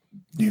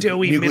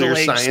doughy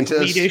middle-aged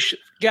Swedish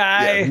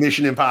guy? Yeah,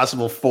 Mission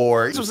Impossible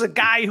 4. This was a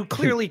guy who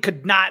clearly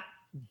could not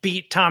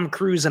beat Tom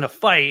Cruise in a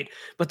fight,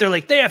 but they're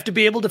like, they have to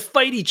be able to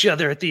fight each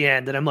other at the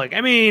end. And I'm like,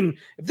 I mean,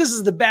 if this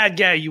is the bad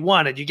guy you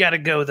wanted, you got to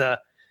go the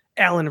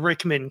Alan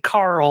Rickman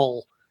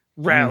Carl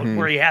route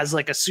where he has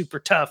like a super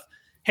tough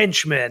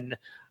henchman.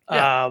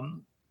 Yeah.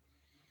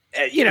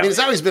 You know, I mean, it's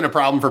always been a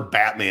problem for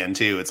Batman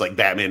too. It's like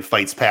Batman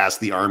fights past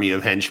the army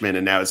of henchmen,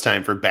 and now it's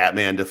time for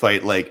Batman to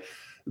fight like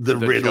the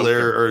Riddler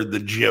Joker. or the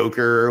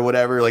Joker or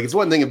whatever. Like, it's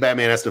one thing if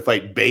Batman has to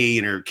fight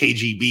Bane or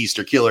KG Beast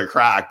or Killer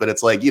Croc, but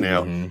it's like, you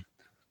know,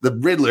 the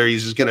Riddler,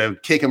 he's just gonna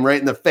kick him right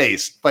in the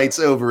face. Fight's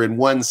over in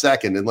 1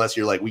 second, unless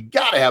you're like, we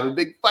gotta have a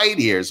big fight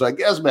here. So I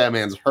guess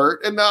Batman's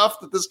hurt enough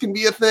that this can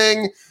be a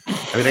thing.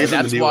 I mean, I guess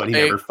in the new one, he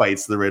never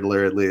fights the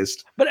Riddler, at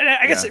least. But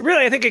I guess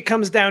really, I think it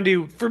comes down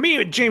to, for me,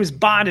 with James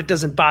Bond, it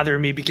doesn't bother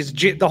me because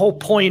the whole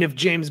point of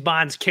James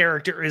Bond's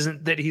character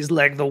isn't that he's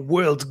like the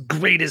world's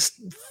greatest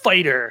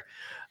fighter.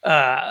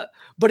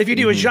 But if you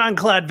do a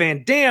Jean-Claude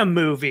Van Damme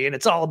movie and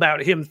it's all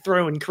about him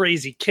throwing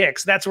crazy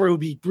kicks, that's where it would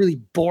be really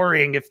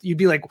boring. If you'd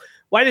be like,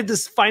 why did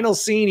this final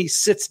scene, he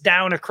sits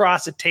down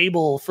across a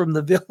table from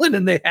the villain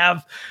and they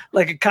have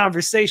like a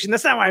conversation?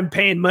 That's not why I'm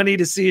paying money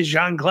to see a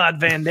Jean-Claude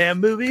Van Damme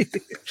movie.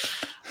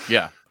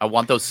 Yeah. I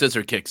want those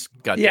scissor kicks.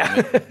 God damn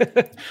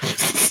it.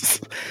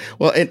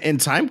 Well, in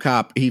Time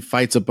Cop, he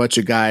fights a bunch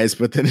of guys,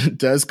 but then it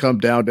does come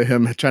down to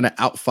him trying to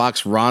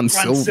outfox Ron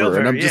Silver.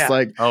 And I'm just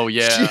like, oh,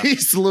 yeah.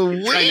 Jeez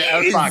Louise. Trying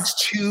to outfox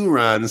 2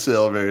 Ron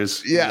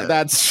Silvers. Yeah,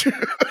 that's true.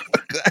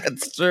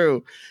 That's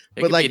true.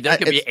 It But could like, there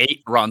could be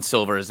 8 Ron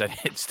Silvers and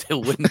it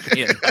still wouldn't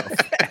be enough.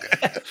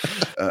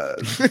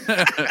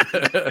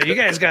 You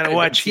guys got to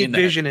watch Heat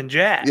Vision and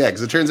Jack. Yeah,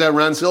 because it turns out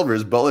Ron Silver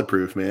is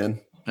bulletproof, man.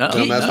 Oh,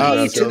 Key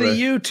to the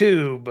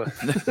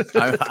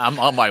YouTube. I'm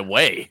on my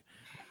way.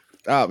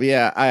 Oh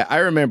yeah, I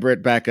remember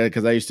it back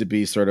because I used to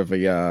be sort of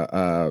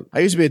a I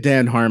used to be a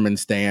Dan Harmon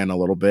stan a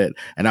little bit,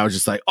 and I was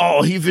just like,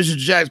 oh, Heat Vision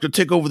Jack's gonna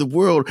take over the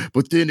world,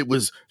 but then it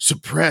was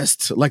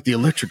suppressed like the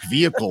electric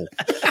vehicle.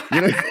 You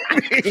know what I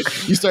mean?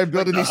 You start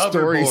building these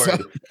stories,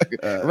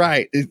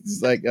 right?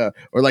 It's like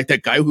or like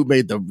that guy who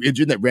made the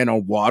engine that ran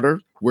on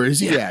water. Where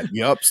is he at?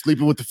 Yup,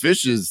 sleeping with the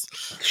fishes.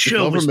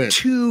 Show was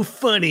too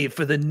funny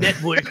for the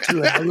network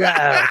to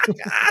allow.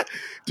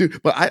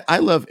 Dude, but I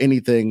love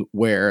anything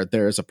where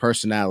there's a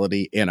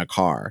personality in a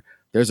car.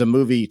 There's a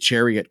movie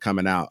Chariot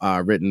coming out,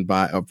 written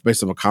by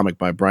based on a comic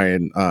by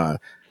Brian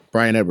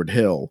Edward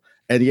Hill.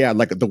 And yeah,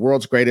 like the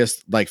world's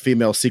greatest like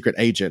female secret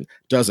agent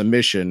does a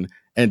mission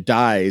and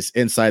dies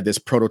inside this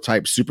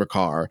prototype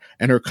supercar,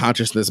 and her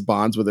consciousness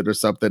bonds with it or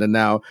something. And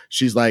now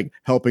she's like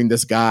helping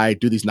this guy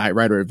do these Knight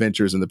Rider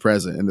adventures in the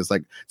present. And it's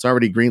like, it's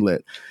already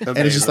greenlit. Amazing.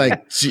 And it's just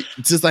like,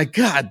 it's just like,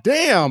 God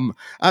damn,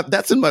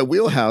 that's in my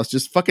wheelhouse.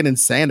 Just fucking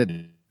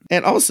insanity.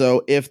 And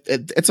also, if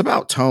it's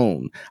about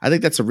tone, I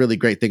think that's a really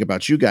great thing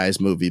about you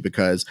guys' movie,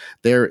 because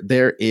there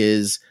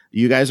is,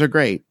 you guys are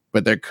great,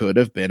 but there could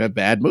have been a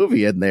bad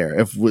movie in there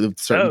if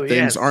certain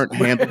things aren't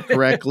handled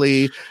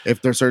correctly,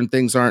 if there's certain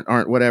things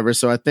aren't whatever.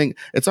 So I think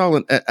it's all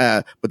in,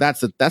 but that's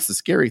the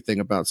scary thing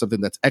about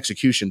something that's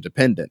execution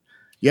dependent.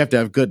 You have to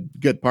have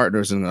good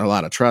partners and a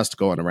lot of trust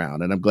going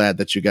around. And I'm glad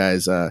that you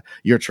guys,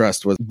 your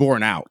trust was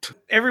borne out.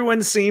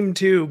 Everyone seemed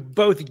to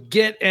both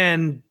get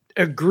and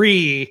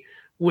agree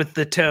with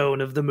the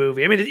tone of the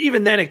movie. I mean,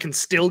 even then it can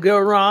still go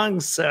wrong.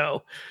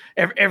 So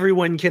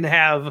everyone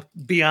can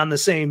be on the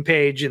same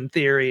page in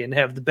theory and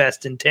have the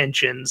best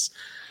intentions,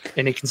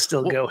 and it can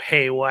still go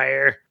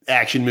haywire.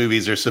 Action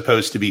movies are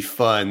supposed to be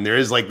fun. There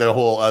is like the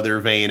whole other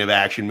vein of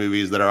action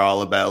movies that are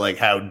all about like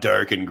how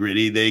dark and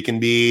gritty they can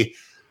be.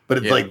 But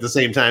it's like at the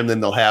same time,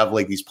 then they'll have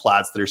like these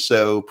plots that are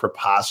so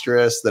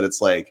preposterous that it's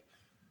like,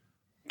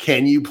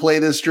 can you play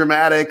this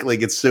dramatic?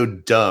 Like, it's so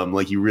dumb.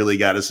 Like, you really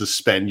got to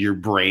suspend your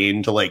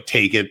brain to like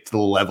take it to the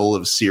level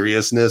of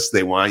seriousness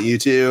they want you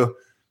to.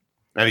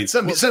 I mean,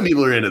 some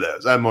people are into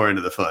those. I'm more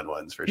into the fun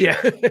ones for sure.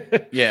 Yeah.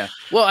 Yeah.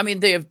 Well, I mean,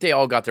 they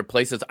all got their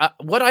places.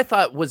 What I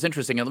thought was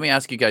interesting, and let me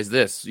ask you guys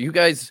this. You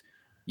guys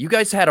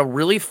had a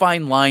really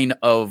fine line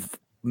of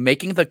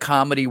making the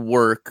comedy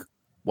work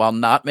while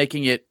not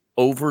making it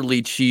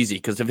overly cheesy.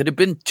 Because if it had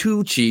been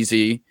too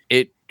cheesy,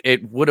 it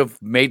would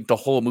have made the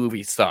whole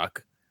movie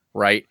suck.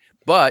 Right.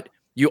 But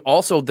you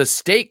also, the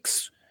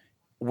stakes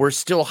were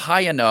still high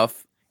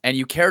enough and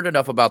you cared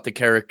enough about the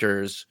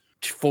characters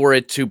for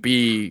it to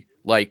be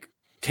like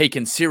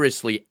taken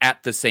seriously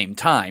at the same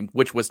time,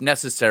 which was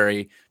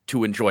necessary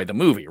to enjoy the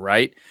movie.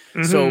 Right.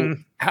 Mm-hmm. So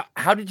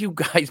how did you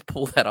guys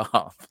pull that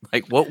off?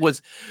 Like, what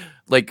was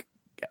like,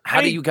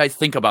 how do you guys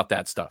think about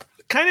that stuff?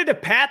 Kind of to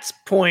Pat's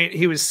point,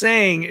 he was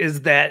saying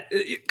is that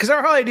because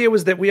our whole idea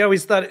was that we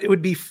always thought it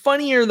would be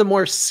funnier the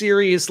more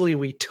seriously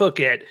we took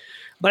it.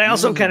 But I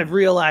also kind of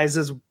realized,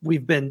 as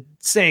we've been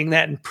saying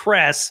that in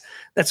press,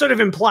 that's sort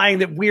of implying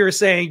that we were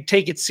saying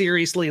take it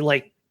seriously,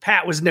 like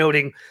Pat was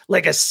noting,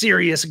 like a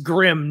serious,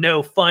 grim,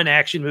 no fun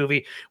action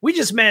movie. We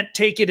just meant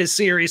take it as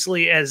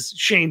seriously as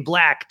Shane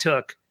Black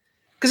took.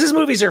 Because his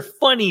movies are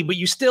funny, but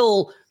you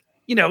still,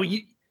 you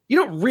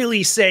don't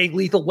really say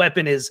Lethal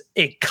Weapon is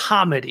a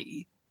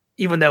comedy,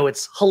 even though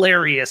it's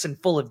hilarious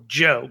and full of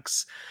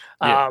jokes.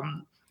 Yeah.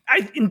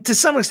 To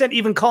some extent,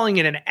 even calling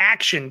it an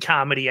action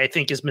comedy, I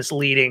think, is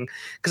misleading,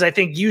 because I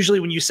think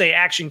usually when you say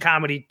action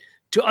comedy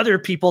to other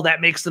people,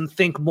 that makes them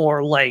think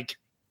more like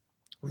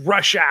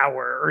Rush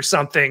Hour or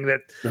something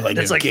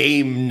that's like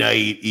Game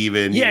Night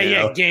even.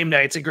 Yeah, Game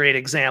Night's a great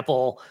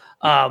example.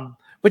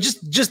 But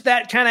just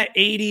that kind of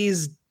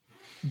 80s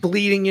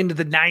bleeding into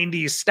the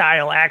 90s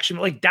style action,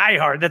 like Die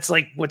Hard, that's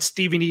like what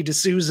Stephen E.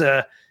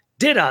 D'Souza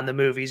did on the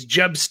movies.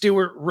 Jeb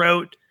Stewart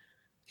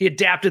he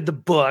adapted the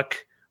book,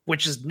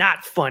 which is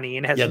not funny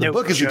and has the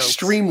book is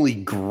extremely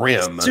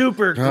grim.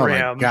 Super grim.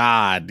 Oh my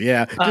God.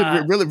 Yeah.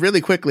 Dude, really,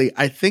 really quickly,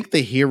 I think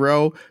the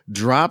hero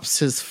drops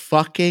his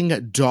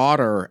fucking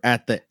daughter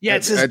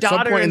it's his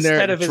daughter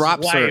instead of his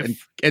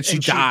wife. And she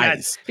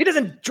dies. He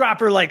doesn't drop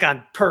her like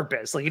on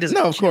purpose. Like he doesn't.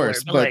 No, of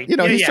course. Her,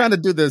 but he's trying to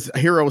do this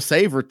hero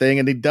saver thing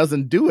and he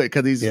doesn't do it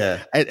because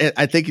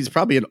I think he's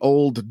probably an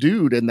old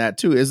dude in that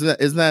too. Isn't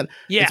that?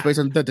 Yeah. It's based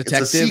on the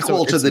Detectives. It's a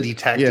sequel to the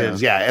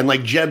Detectives. Yeah. And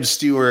like Jeb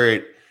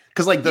Stewart,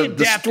 because like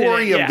the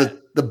story of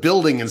the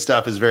building and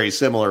stuff is very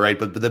similar, right?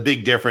 But the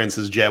big difference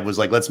is Jeb was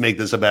like, let's make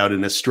this about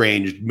an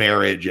estranged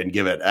marriage and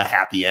give it a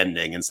happy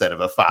ending instead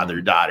of a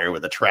father-daughter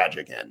with a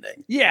tragic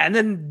ending. Yeah, and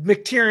then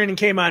McTiernan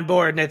came on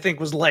board and I think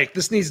was like,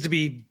 this needs to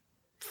be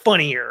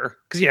funnier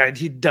because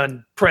he'd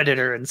done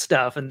Predator and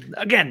stuff, and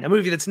again, a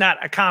movie that's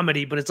not a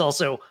comedy, but it's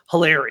also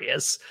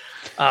hilarious.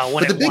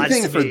 But the big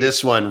thing for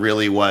this one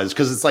really was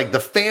because it's like the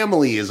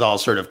family is all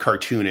sort of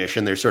cartoonish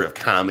and they're sort of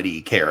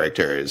comedy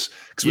characters.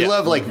 Because we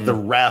love like The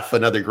Ref,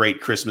 another great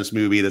Christmas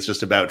movie that's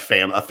just about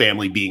a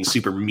family being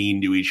super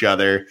mean to each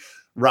other.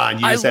 Ron,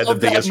 you just had the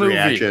biggest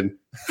reaction.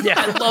 Yeah,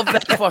 I love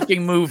that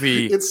fucking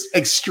movie. It's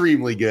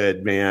extremely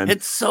good, man.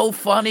 It's so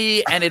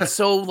funny and it's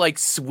so like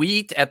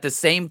sweet at the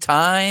same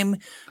time.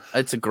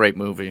 It's a great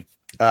movie.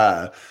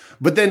 But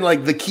then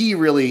like the key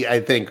really,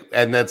 I think,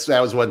 and that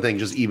was one thing,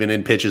 just even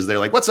in pitches, they're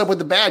like, what's up with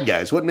the bad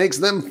guys? What makes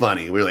them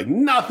funny? We're like,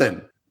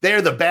 nothing.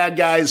 They're the bad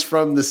guys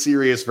from the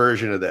serious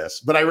version of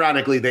this. But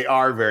ironically, they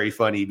are very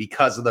funny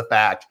because of the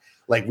fact,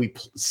 like we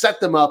set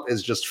them up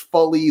as just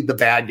fully the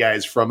bad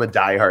guys from a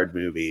Die Hard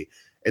movie.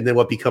 And then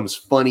what becomes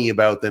funny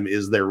about them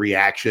is their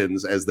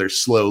reactions as they're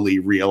slowly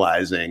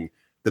realizing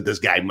that this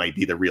guy might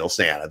be the real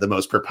Santa, the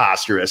most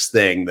preposterous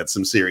thing that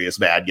some serious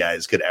bad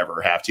guys could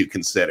ever have to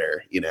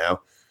consider,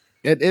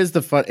 It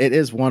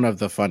is one of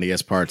the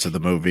funniest parts of the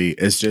movie.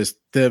 It's just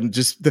them,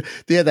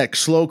 they have that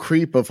slow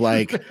creep of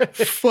like,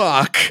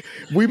 fuck,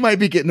 we might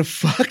be getting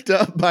fucked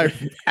up by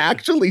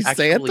actually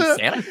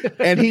Santa?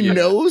 And he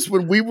knows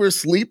when we were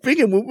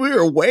sleeping and when we were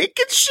awake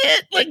and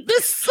shit. Like,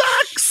 this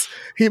sucks.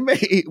 We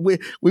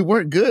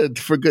weren't good,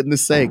 for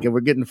goodness sake, and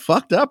we're getting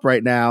fucked up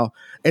right now.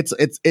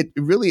 It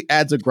really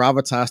adds a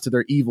gravitas to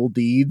their evil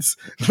deeds.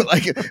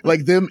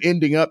 like them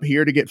ending up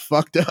here to get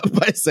fucked up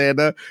by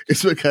Santa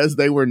is because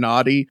they were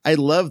naughty. I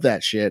love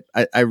that shit.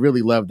 I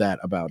really love that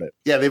about it.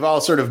 Yeah, they've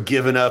all sort of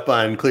given up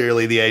on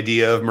clearly the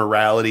idea of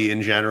morality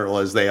in general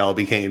as they all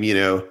became,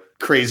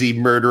 crazy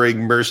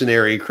murdering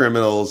mercenary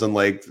criminals. And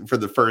like for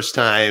the first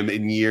time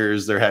in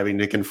years, they're having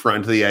to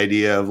confront the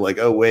idea of like,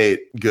 oh,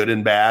 wait, good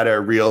and bad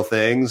are real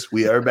things.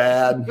 We are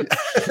bad.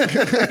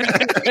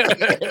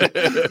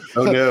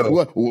 Oh,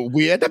 no.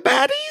 We are the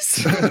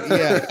baddies?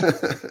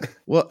 Yeah.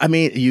 Well, I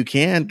mean, you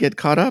can get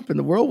caught up in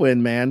the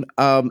whirlwind, man.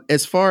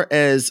 As far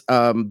as,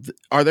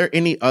 are there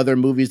any other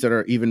movies that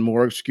are even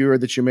more obscure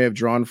that you may have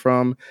drawn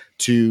from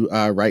to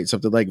write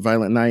something like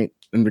Violent Night?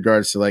 In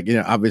regards to like,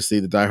 obviously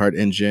the Die Hard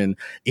engine,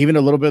 even a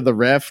little bit of the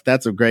Ref,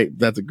 that's a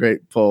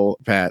great pull,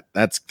 Pat.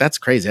 That's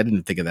crazy. I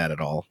didn't think of that at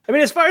all. I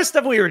mean, as far as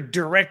stuff we were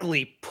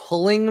directly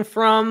pulling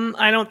from,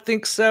 I don't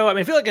think so. I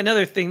mean, I feel like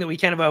another thing that we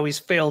kind of always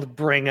fail to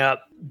bring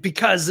up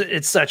because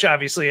it's such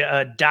obviously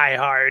a Die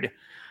Hard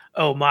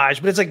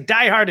homage, but it's like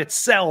Die Hard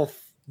itself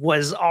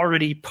was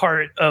already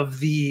part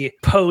of the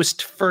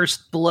post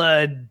First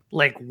Blood,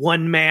 like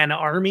one man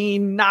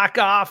army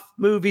knockoff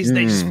movies.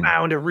 They just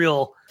found a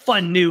real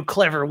fun, new,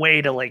 clever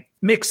way to like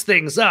mix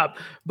things up.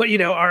 But,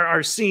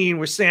 our scene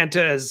where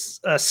Santa is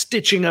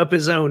stitching up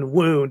his own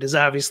wound is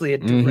obviously a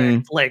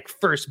direct like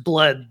First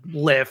Blood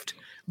lift.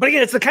 But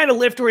again, it's the kind of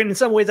lift where in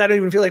some ways I don't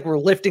even feel like we're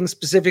lifting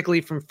specifically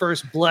from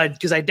First Blood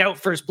because I doubt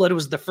First Blood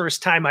was the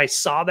first time I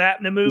saw that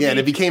in a movie. Yeah, and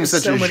it became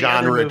such a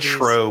genre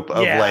trope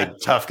of like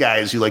tough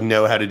guys who like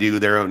know how to do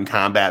their own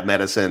combat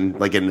medicine,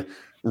 like in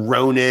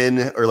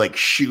Ronin or like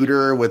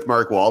Shooter with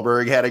Mark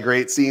Wahlberg had a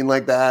great scene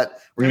like that.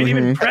 I mean,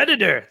 even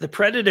Predator. The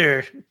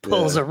Predator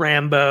pulls a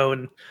Rambo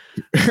and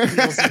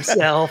heals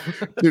himself.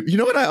 Dude, you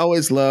know what I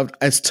always loved?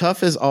 As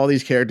tough as all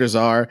these characters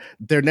are,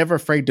 they're never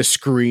afraid to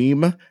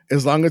scream.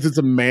 As long as it's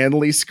a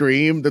manly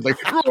scream, they're like,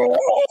 they're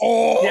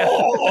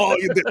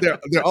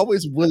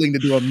always willing to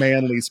do a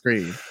manly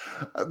scream.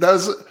 That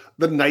was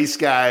The Nice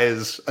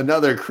Guys,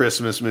 another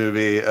Christmas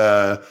movie.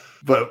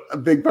 But a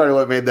big part of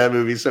what made that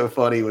movie so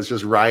funny was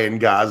just Ryan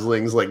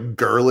Gosling's like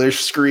girlish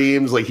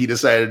screams. Like he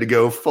decided to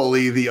go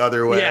fully the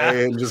other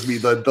way and just be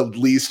the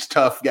least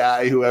tough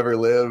guy who ever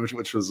lived,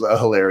 which was a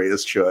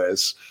hilarious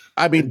choice.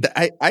 I mean,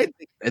 I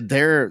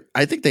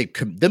think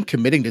them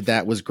committing to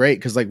that was great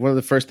because like one of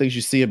the first things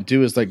you see him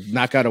do is like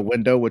knock out a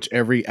window, which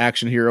every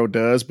action hero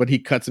does, but he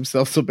cuts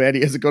himself so bad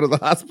he has to go to the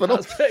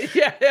hospital.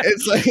 Yeah.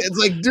 It's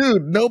like,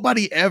 dude,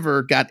 nobody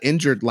ever got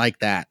injured like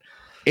that.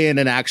 in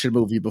an action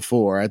movie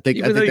before. I think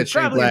Even though you that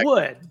Shane probably Black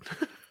would.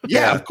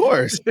 Yeah, of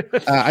course.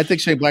 I think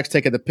Shane Black's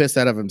taking the piss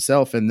out of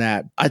himself in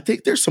that. I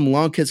think there's some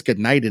Long Kiss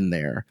Goodnight in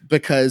there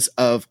because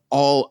of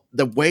all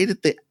the way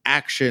that the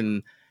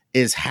action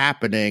is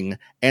happening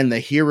and the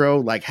hero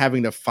like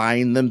having to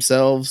find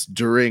themselves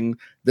during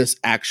this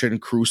action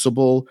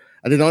crucible.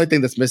 I think the only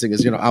thing that's missing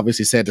is,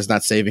 obviously Santa's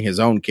not saving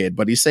his own kid,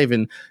 but he's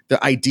saving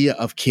the idea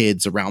of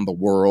kids around the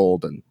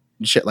world and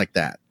shit like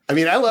that. I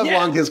mean, I love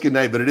Long Kiss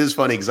Goodnight, but it is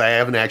funny because I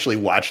haven't actually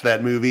watched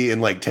that movie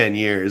in like 10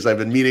 years. I've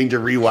been meaning to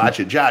rewatch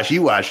it. Josh,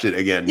 you watched it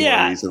again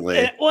more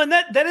recently. Well, and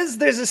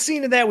there's a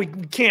scene in that we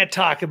can't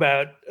talk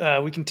about.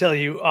 We can tell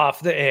you off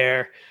the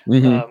air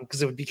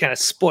because it would be kind of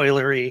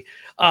spoilery.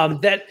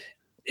 That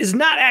is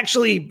not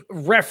actually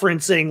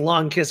referencing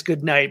Long Kiss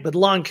Goodnight, but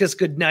Long Kiss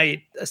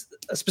Goodnight,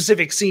 a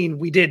specific scene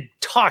we did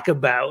talk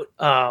about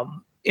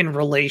in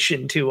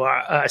relation to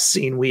a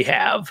scene we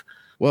have.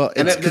 Well,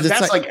 and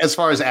that's like as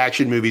far as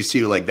action movies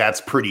too, like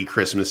that's pretty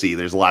Christmassy.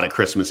 There's a lot of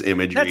Christmas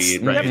imagery. That's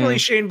definitely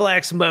Shane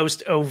Black's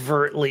most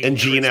overtly. And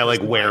Gina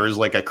like wears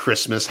like a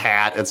Christmas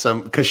hat at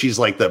some because she's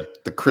like the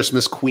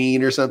Christmas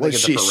queen or something. Well,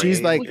 she's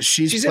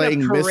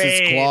playing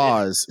Mrs.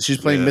 Claus. She's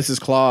playing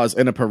Mrs. Claus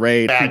in a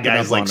parade. Bad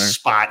guys like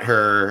spot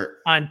her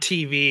on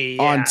TV.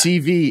 On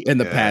TV in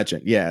the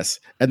pageant,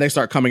 yes. And they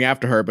start coming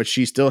after her, but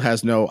she still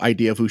has no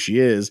idea of who she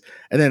is.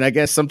 And then I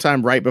guess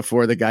sometime right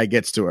before the guy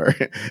gets to her,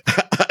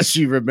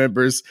 she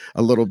remembers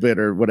a little bit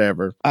or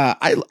whatever.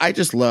 I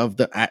just love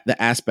the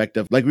aspect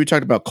of, like we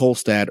talked about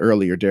Kolstad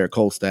earlier, Derek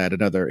Kolstad,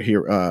 another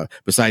hero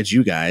besides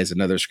you guys,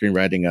 another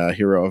screenwriting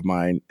hero of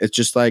mine. It's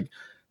just like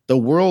the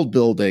world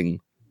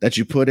building that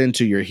you put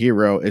into your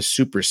hero is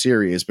super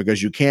serious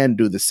because you can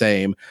do the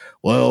same.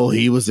 Well,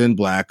 he was in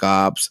Black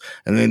Ops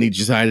and then he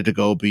decided to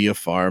go be a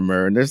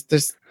farmer. And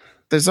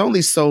there's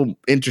only so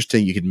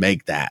interesting you can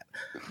make that.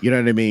 You know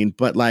what I mean?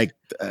 But like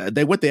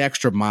they went the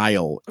extra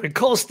mile. I mean,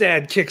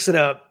 Kolstad kicks it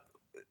up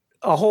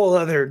a whole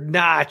other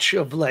notch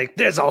of like,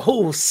 there's a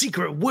whole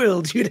secret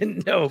world you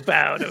didn't know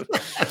about.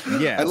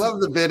 Yeah, I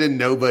love the bit in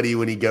Nobody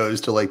when he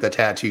goes to like the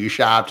tattoo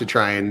shop he's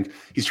trying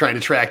to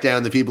track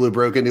down the people who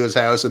broke into his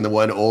house, and the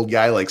one old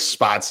guy like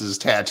spots his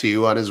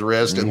tattoo on his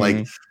wrist and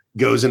like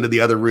goes into the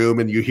other room,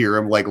 and you hear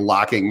him like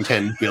locking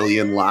 10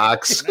 billion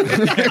locks. What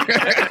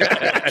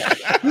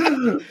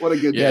a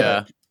good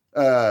bit.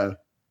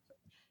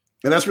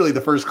 And that's really the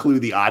first clue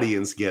the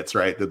audience gets,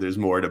 right? That there's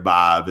more to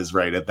Bob is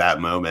right at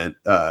that moment.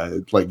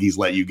 Like he's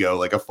let you go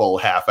like a full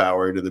half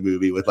hour into the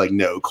movie with like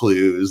no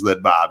clues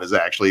that Bob is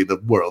actually the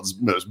world's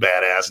most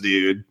badass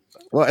dude.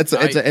 Well,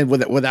 and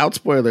without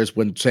spoilers,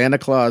 when Santa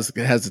Claus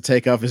has to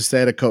take off his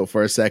Santa coat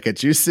for a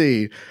second, you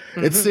see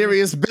it's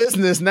serious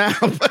business now.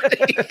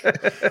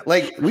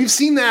 Like we've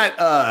seen that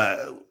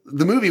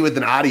the movie with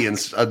an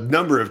audience a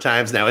number of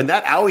times now, and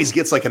that always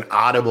gets like an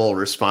audible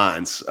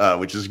response,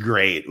 which is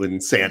great when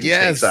Santa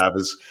takes off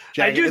his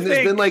jacket. And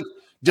there's been like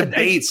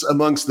debates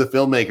amongst the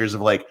filmmakers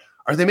of like,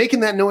 are they making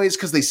that noise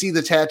because they see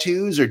the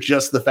tattoos, or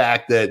just the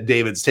fact that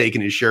David's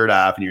taking his shirt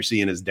off and you're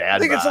seeing his dad? I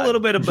think it's a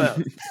little bit of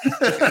both.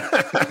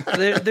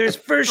 There's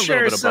for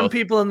sure some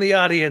people in the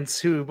audience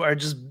who are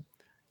just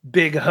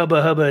big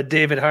hubba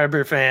David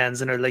Harbour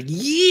fans and are like,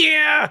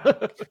 yeah.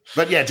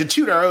 But yeah, to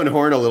toot our own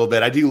horn a little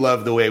bit, I do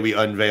love the way we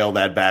unveil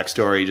that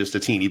backstory just a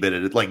teeny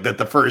bit. Like that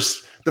the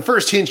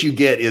first hint you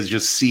get is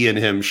just seeing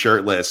him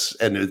shirtless,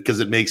 and because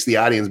it makes the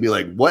audience be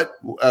like,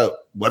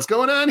 what's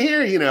going on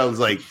here? It's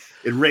like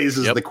it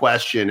raises the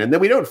question, and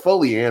then we don't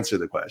fully answer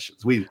the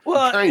questions.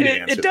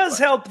 It does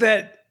help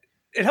that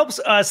it helps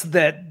us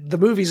that the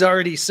movie's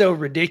already so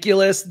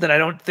ridiculous that I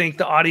don't think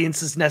the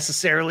audience is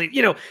necessarily,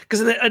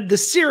 because in the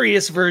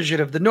serious version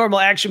of the normal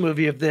action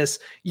movie of this,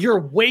 you're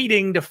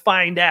waiting to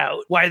find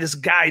out why this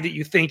guy that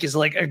you think is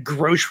like a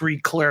grocery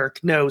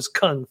clerk knows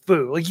kung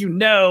fu. Like,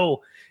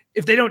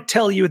 if they don't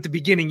tell you at the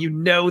beginning,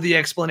 the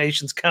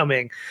explanation's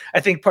coming.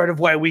 I think part of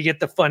why we get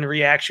the fun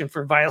reaction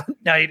for Violent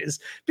Night is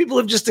people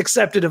have just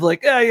accepted of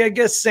like, I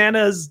guess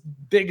Santa's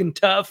big and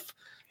tough.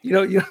 You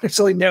don't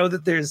necessarily know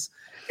that there's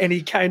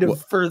any kind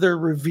of further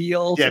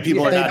reveal. Yeah,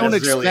 people are not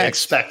necessarily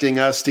expecting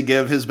us to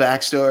give his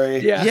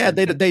backstory. Yeah,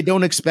 they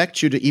don't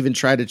expect you to even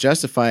try to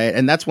justify it.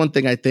 And that's one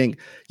thing I think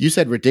you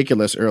said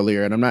ridiculous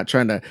earlier, and I'm not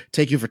trying to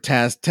take you to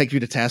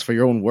task for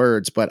your own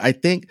words, but I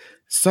think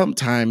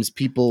sometimes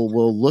people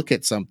will look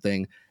at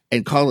something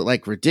and call it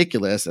like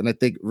ridiculous, and I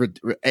think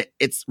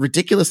it's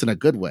ridiculous in a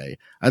good way.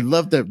 I'd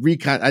love to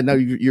I know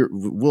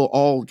we'll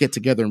all get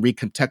together and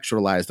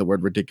recontextualize the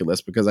word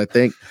ridiculous, because I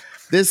think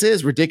this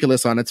is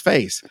ridiculous on its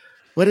face.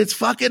 But it's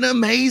fucking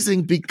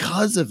amazing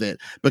because of it.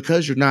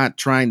 Because you're not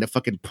trying to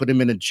fucking put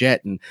him in a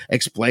jet and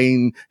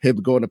explain him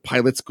going to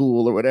pilot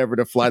school or whatever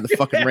to fly the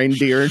fucking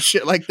reindeer and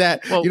shit like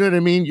that. Well, you know what I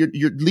mean?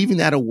 You're leaving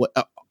that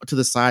to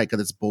the side because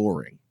it's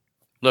boring.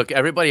 Look,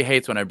 everybody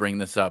hates when I bring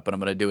this up, but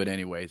I'm going to do it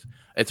anyways.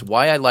 It's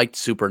why I liked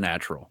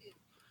Supernatural,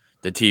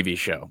 the TV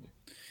show.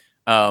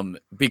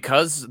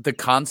 Because the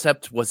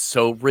concept was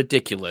so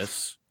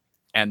ridiculous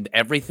and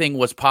everything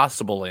was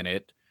possible in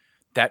it,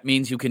 that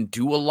means you can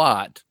do a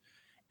lot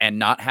and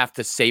not have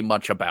to say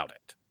much about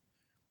it,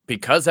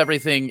 because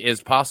everything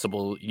is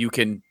possible, you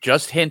can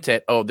just hint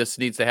at, oh, this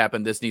needs to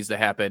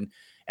happen,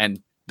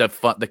 and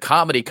the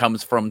comedy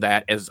comes from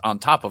that as on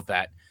top of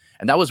that.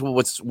 And that was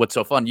what's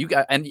so fun. You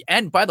got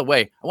and by the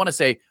way, I want to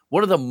say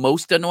one of the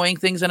most annoying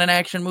things in an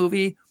action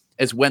movie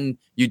is when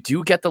you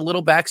do get the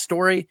little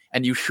backstory,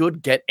 and you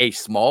should get a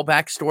small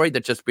backstory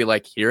that just be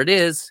like, here it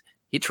is,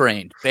 he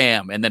trained,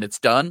 bam, and then it's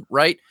done,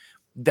 right?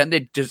 Then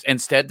they just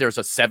instead there's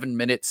a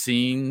 7-minute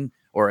scene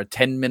or a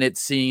 10-minute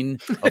scene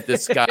of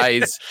this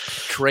guy's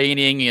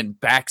training and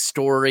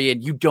backstory,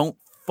 and you don't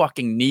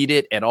fucking need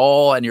it at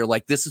all. And you're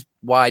like, this is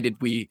why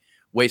did we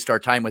waste our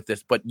time with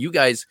this? But you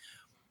guys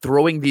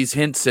throwing these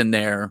hints in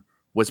there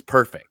was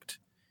perfect.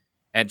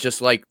 And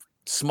just like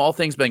small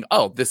things being,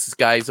 oh, this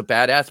guy's a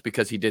badass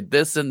because he did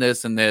this and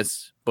this and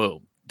this,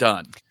 boom,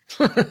 done.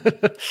 I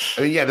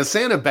mean, yeah, the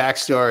Santa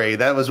backstory,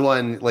 that was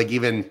one, like,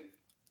 even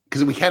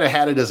because we kind of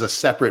had it as a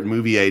separate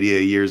movie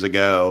idea years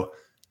ago.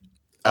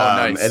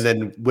 Nice. And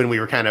then when we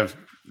were kind of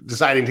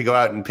deciding to go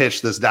out and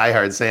pitch this Die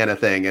Hard Santa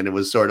thing, and it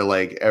was sort of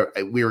like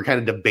we were kind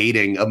of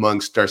debating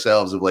amongst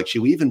ourselves of like,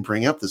 should we even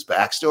bring up this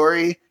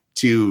backstory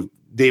to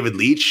David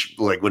Leitch,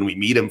 like when we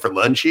meet him for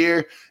lunch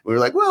here? We were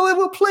like, well,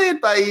 we'll play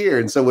it by ear.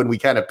 And so when we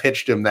kind of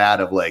pitched him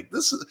that of like,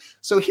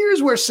 so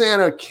here's where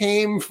Santa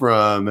came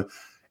from.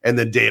 And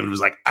then David was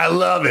like, I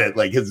love it.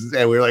 Like and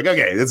we were like,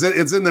 okay,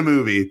 it's in the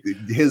movie.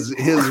 His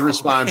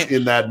response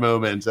in that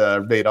moment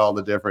made all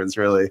the difference,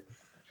 really.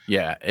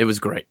 Yeah, it was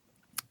great.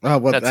 Oh,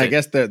 well, I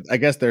guess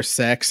there's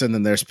sex, and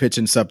then there's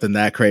pitching something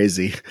that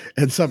crazy,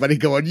 and somebody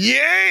going,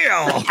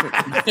 yeah,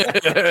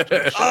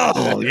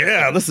 oh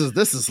yeah, this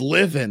is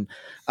living.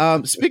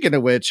 Speaking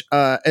of which,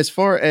 as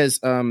far as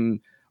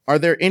are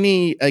there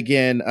any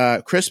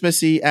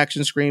Christmassy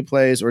action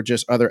screenplays or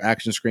just other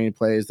action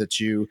screenplays that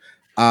you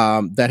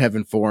that have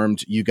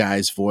informed you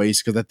guys'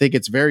 voice? Because I think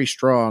it's very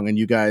strong, and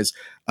you guys'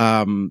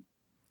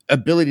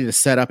 ability to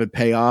set up and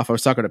pay off. I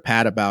was talking to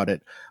Pat about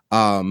it.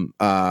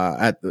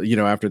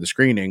 After the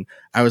screening,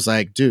 I was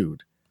like,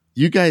 dude,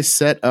 you guys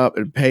set up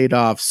and paid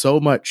off so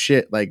much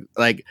shit. Like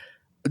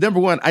number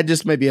one, I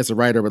just maybe as a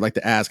writer would like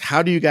to ask,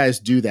 how do you guys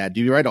do that?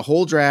 Do you write a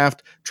whole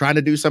draft trying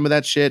to do some of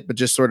that shit, but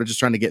just sort of just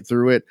trying to get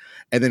through it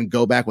and then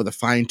go back with a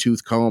fine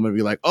tooth comb and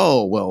be like,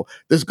 oh, well,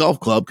 this golf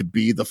club could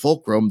be the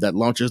fulcrum that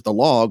launches the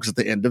logs at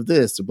the end of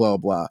this, blah,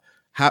 blah.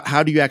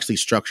 How do you actually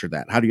structure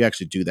that? How do you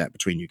actually do that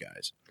between you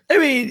guys? I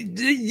mean,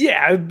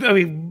 yeah. I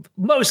mean,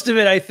 most of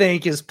it, I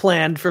think, is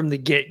planned from the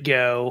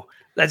get-go.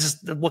 That's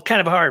just what kind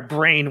of how our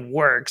brain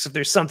works. If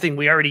there's something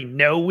we already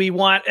know we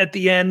want at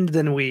the end,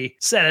 then we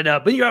set it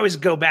up. But you always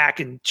go back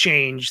and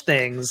change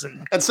things.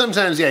 And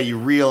sometimes, yeah, you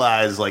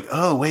realize like,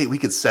 oh, wait, we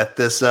could set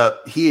this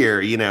up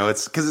here. You know,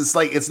 it's because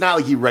it's not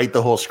like you write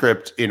the whole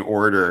script in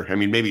order. I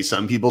mean, maybe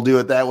some people do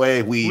it that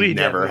way. We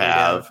never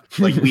have.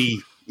 Like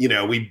we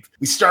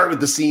start with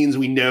the scenes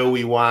we know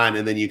we want,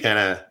 and then you kind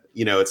of,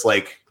 it's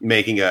like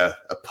making a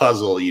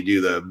puzzle. You do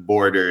the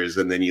borders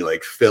and then you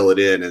like fill it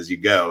in as you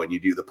go, and you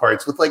do the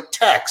parts with like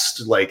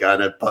text, like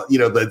on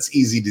that's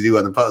easy to do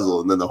on the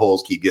puzzle. And then the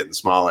holes keep getting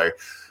smaller.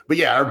 But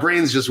yeah, our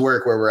brains just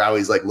work where we're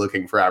always like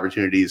looking for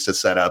opportunities to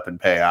set up and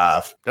pay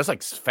off. That's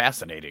like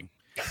fascinating.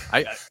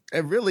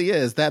 It really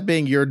is. That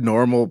being your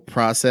normal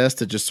process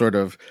to just sort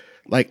of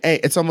like, hey,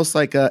 it's almost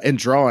like in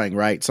drawing,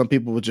 right? Some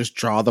people will just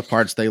draw the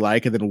parts they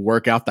like and then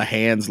work out the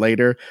hands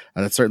later.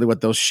 That's certainly what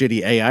those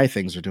shitty AI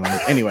things are doing.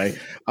 Anyway,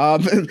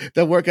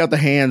 they'll work out the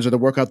hands or they'll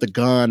work out the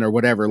gun or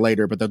whatever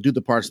later, but they'll do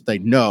the parts that they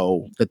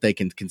know that they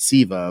can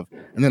conceive of,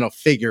 and then they'll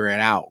figure it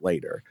out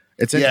later.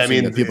 It's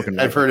interesting that people can.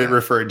 I've heard it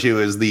referred to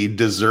as the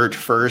dessert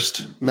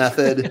first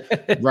method.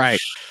 Right.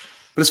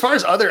 But as far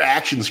as other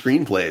action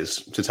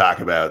screenplays to talk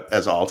about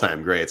as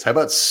all-time greats, how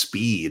about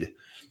Speed?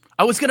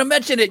 I was going to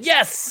mention it.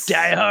 Yes.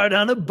 Die Hard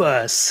on a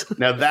Bus.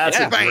 Now that's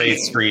a great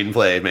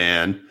screenplay,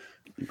 man.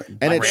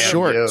 And it's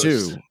short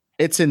too.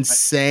 It's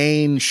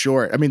insane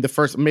short. I mean, the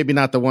first, maybe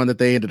not the one that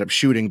they ended up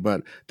shooting,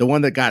 but the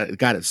one that got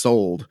it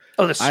sold.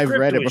 Oh, the script I've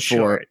read it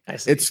before.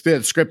 It's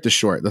the script is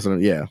short. That's what,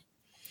 yeah.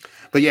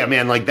 But yeah,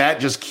 man, like that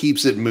just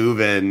keeps it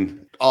moving.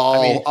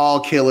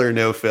 All killer,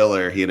 no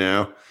filler,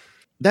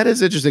 That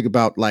is interesting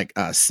about like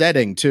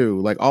setting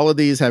too. Like all of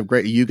these have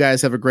great. You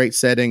guys have a great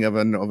setting of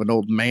an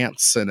old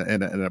manse and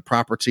a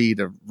property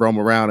to roam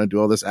around and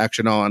do all this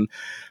action on.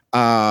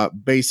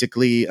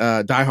 Basically,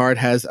 Die Hard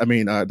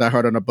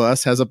on a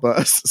Bus has a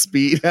bus.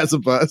 Speed has a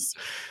bus.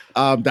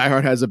 Die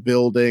Hard has a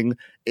building.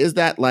 Is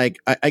that like?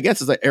 I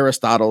guess it's like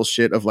Aristotle's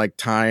shit of like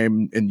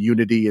time and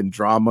unity and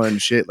drama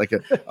and shit. Like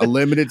a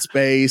limited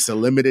space, a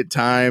limited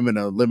time, and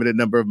a limited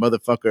number of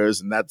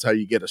motherfuckers, and that's how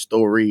you get a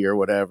story or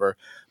whatever.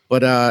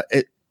 But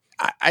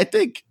I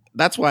think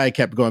that's why I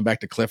kept going back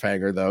to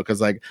Cliffhanger, though, because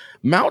like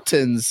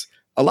mountains,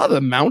 a lot of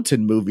the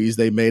mountain movies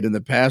they made in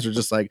the past are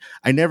just like,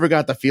 I never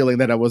got the feeling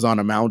that I was on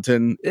a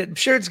mountain. I'm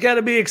sure it's got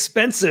to be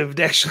expensive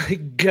to actually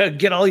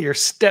get all your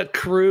stuck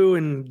crew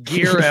and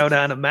gear out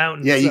on a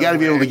mountain. Yeah, you got to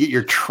be able to get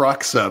your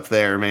trucks up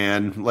there,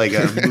 man. Like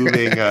a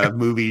moving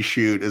movie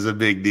shoot is a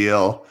big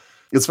deal.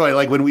 It's funny,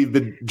 like when we've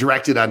been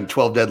directed on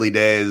 12 Deadly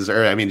Days,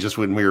 or I mean, just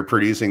when we were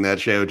producing that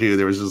show too,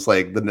 there was just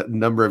like the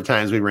number of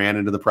times we ran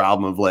into the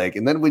problem of like,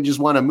 and then we just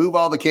want to move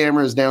all the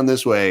cameras down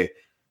this way,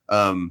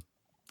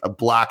 a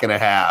block and a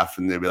half,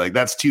 and they'd be like,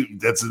 that's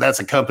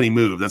a company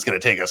move. That's going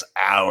to take us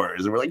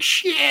hours. And we're like,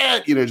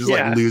 shit, just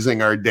like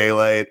losing our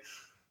daylight.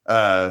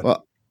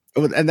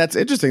 And that's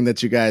interesting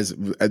that you guys,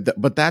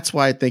 but that's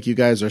why I think you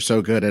guys are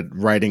so good at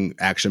writing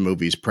action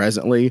movies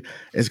presently,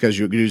 is because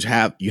you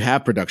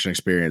have production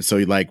experience. So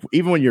like,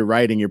 even when you're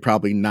writing, you're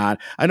probably not,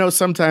 I know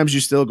sometimes you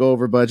still go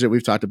over budget.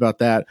 We've talked about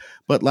that,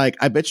 but like,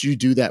 I bet you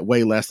do that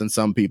way less than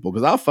some people.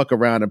 Cause I'll fuck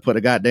around and put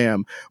a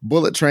goddamn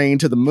bullet train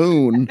to the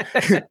moon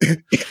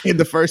in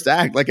the first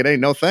act. Like it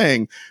ain't no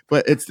thing,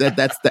 but it's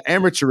that's the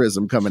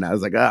amateurism coming out.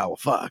 It's like, oh, well,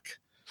 fuck.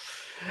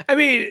 I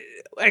mean,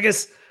 I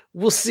guess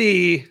we'll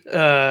see,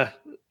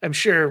 I'm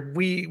sure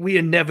we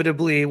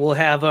inevitably will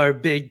have our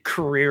big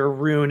career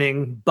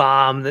ruining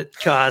bomb that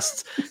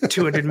costs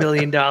 $200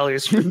 million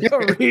for no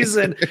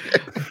reason.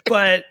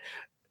 But,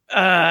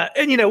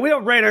 and we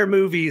don't write our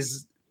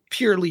movies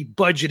purely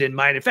budget in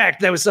mind. In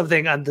fact, that was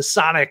something on the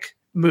Sonic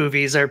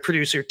movies our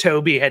producer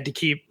Toby had to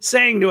keep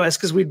saying to us,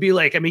 because we'd be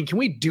like, I mean, can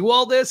we do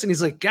all this? And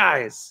he's like,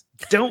 guys,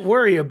 don't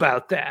worry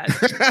about that.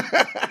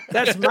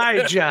 That's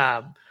my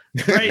job.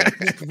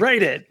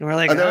 Write it. And we're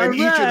like, although in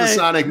each of the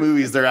Sonic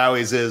movies, there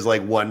always is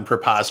like one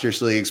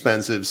preposterously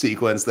expensive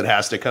sequence that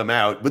has to come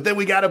out. But then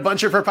we got a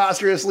bunch of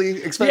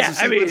preposterously expensive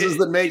sequences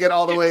that make it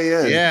all the way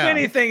in. Yeah. If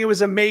anything, it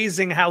was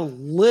amazing how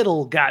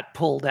little got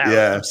pulled out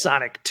of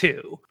Sonic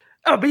 2.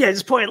 Oh, but yeah, at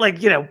this point, like,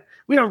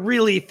 we don't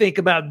really think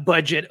about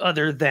budget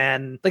other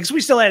than, like, so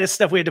we still had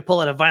stuff we had to pull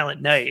out of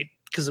Violent Night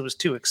because it was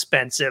too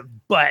expensive,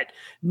 but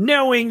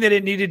knowing that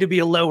it needed to be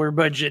a lower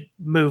budget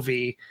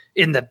movie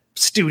in the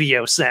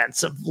studio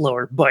sense of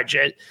lower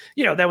budget,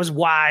 that was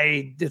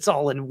why it's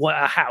all in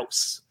a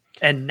house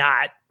and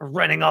not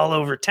running all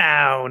over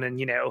town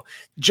and,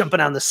 jumping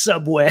on the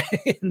subway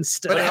and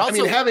stuff. But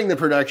also, having the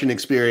production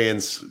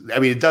experience,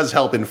 it does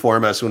help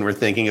inform us when we're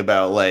thinking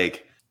about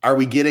like, are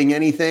we getting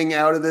anything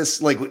out of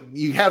this? Like,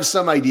 you have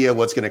some idea of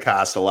what's going to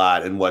cost a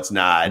lot and what's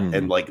not.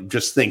 And like,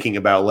 just thinking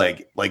about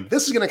like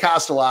this is going to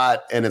cost a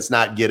lot and it's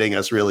not getting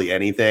us really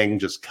anything.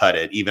 Just cut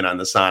it. Even on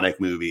the Sonic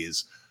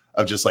movies,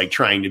 of just like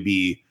trying to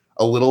be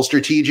a little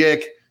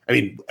strategic. I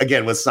mean,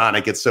 again, with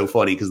Sonic, it's so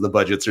funny because the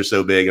budgets are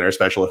so big and our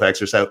special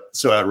effects are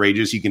so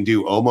outrageous. You can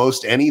do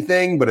almost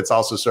anything, but it's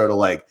also sort of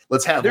like,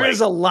 let's have there is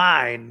a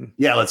line.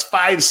 Yeah. Let's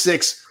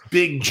 5-6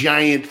 big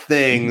giant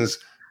things.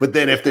 But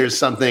then if there's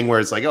something where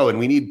it's like, oh, and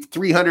we need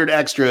 300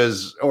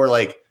 extras, or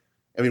like,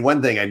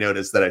 one thing I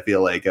noticed that I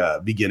feel like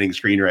beginning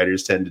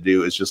screenwriters tend to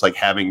do is just like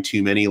having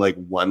too many like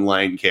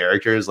one-line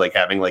characters, like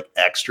having like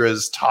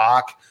extras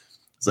talk.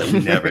 It's like, we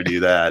never do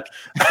that.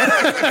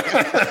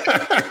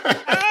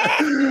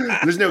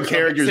 There's no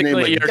character's name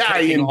like guy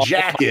in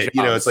jacket.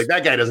 It's like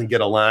that guy doesn't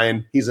get a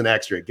line. He's an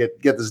extra. Get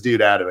this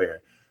dude out of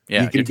here.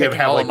 Yeah, you can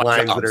have like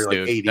lines that are like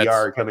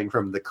ADR coming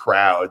from the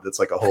crowd. That's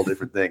like a whole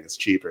different thing. It's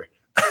cheaper.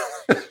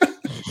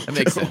 That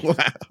makes sense. Wow.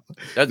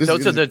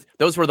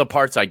 Those were the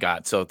parts I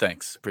got. So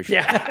thanks,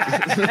 appreciate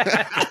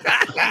it.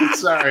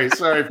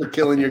 sorry for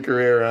killing your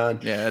career, Ron.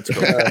 Yeah, that's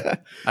cool.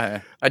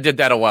 I did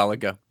that a while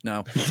ago.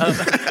 No,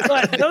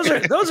 but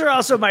those are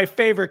also my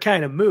favorite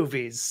kind of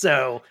movies.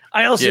 So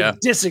I also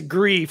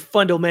disagree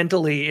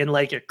fundamentally in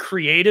like a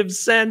creative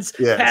sense.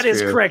 Yeah, that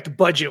is true. Correct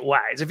budget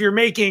wise. If you're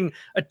making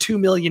a $2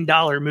 million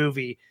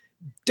movie,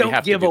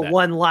 don't give a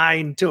one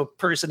line to a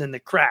person in the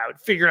crowd.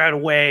 Figure out a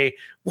way,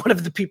 one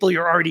of the people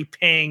you're already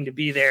paying to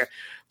be there.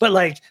 But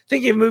like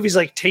thinking of movies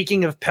like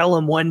Taking of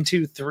Pelham 1,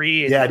 2,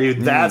 3. Yeah,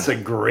 dude, that's a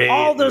great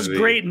all those movie.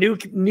 Great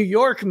New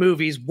York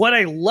movies. What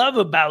I love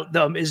about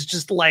them is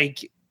just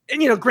like,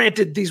 and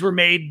granted, these were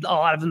made a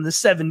lot of them in the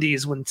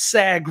 70s when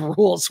SAG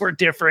rules were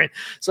different.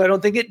 So I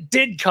don't think it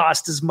did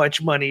cost as much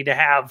money to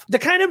have the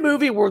kind of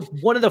movie where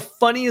one of the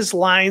funniest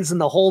lines in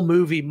the whole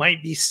movie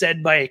might be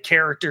said by a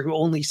character who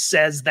only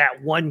says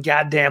that one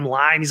goddamn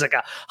line. He's like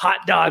a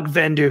hot dog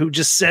vendor who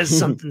just says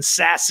something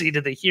sassy to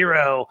the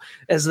hero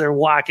as they're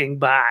walking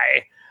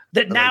by.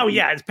 That now,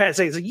 as Pat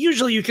says,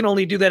 usually you can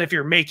only do that if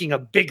you're making a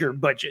bigger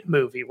budget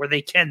movie where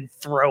they can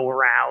throw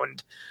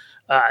around.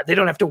 They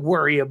don't have to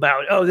worry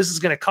about, this is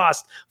going to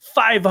cost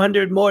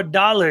 $500 more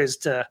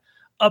to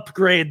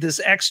upgrade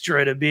this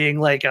extra to being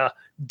like a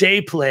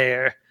day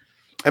player.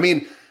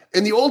 In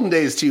the olden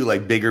days too,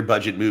 like bigger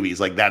budget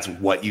movies, like that's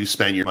what you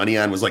spend your money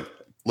on was like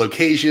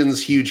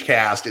locations, huge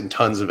cast, and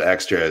tons of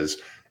extras.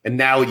 And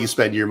now what you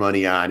spend your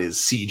money on is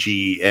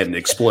CG and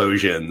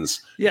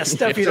explosions. Yeah,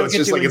 stuff you so don't it's get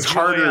just to like it's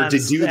harder to do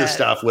set. the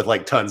stuff with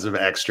like tons of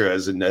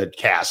extras and a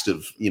cast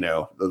of,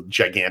 a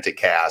gigantic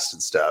cast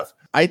and stuff.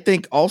 I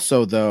think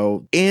also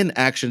though, in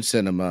action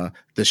cinema,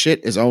 the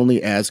shit is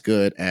only as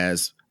good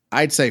as,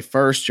 I'd say,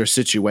 first your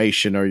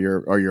situation or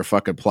your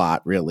fucking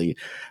plot, really,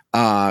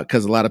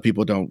 because a lot of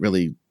people don't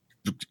really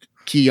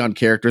key on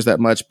characters that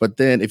much. But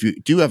then if you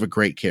do have a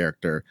great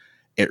character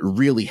it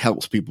really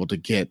helps people to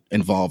get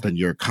involved in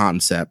your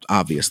concept,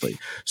 obviously.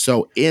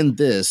 So in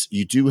this,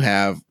 you do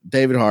have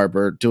David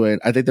Harbour doing,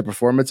 I think, the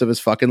performance of his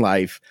fucking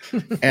life.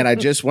 And I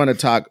just want to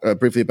talk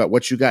briefly about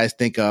what you guys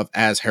think of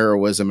as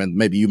heroism, and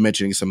maybe you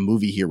mentioning some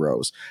movie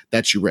heroes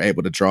that you were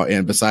able to draw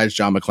in, besides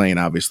John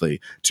McClane, obviously,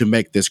 to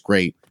make this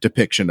great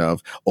depiction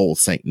of old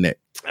Saint Nick.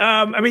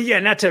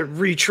 Not to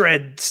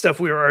retread stuff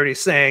we were already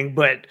saying,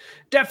 but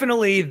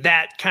definitely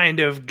that kind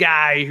of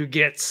guy who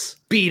gets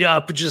beat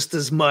up just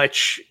as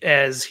much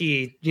as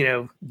he,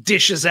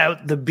 dishes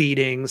out the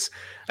beatings.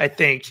 I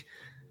think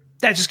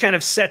that just kind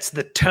of sets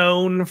the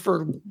tone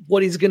for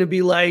what he's going to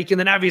be like. And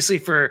then obviously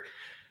for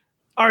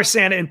our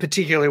Santa in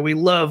particular, we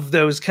love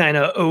those kind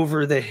of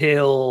over the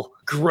hill,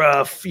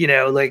 gruff,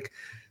 like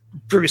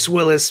Bruce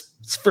Willis'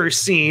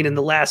 first scene in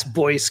The Last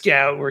Boy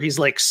Scout, where he's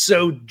like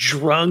so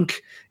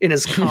drunk in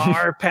his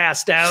car,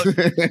 passed out,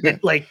 that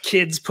like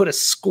kids put a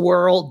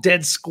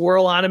dead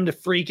squirrel on him to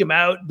freak him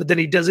out, but then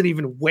he doesn't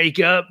even wake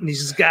up and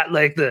he's just got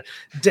like the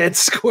dead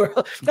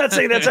squirrel. Not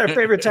saying that's our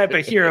favorite type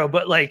of hero,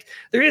 but like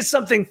there is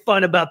something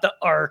fun about the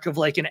arc of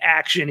like an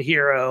action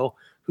hero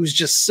who's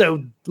just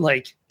so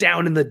like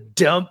down in the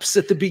dumps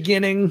at the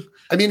beginning.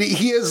 I mean,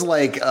 he is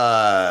like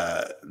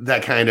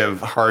that kind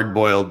of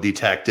hard-boiled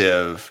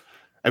detective.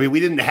 I mean,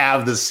 we didn't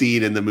have the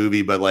scene in the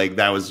movie, but like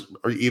that was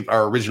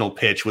our original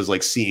pitch was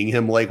like seeing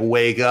him like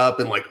wake up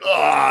and like,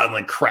 and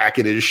like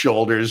cracking his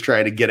shoulders,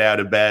 trying to get out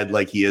of bed.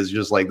 Like he is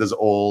just like this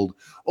old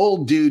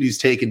dude who's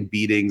taken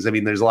beatings. I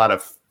mean, there's a lot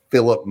of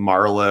Philip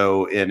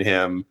Marlowe in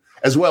him,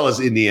 as well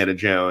as Indiana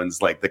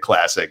Jones, like the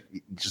classic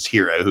just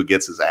hero who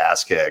gets his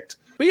ass kicked.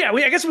 But yeah,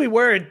 I guess we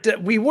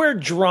were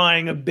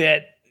drawing a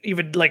bit,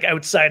 even like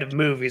outside of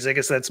movies. I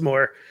guess that's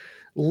more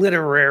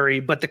literary,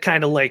 but the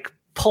kind of like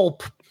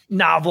pulp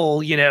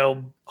novel,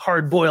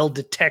 hard-boiled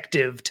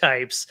detective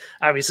types.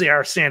 Obviously,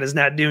 our Santa's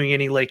not doing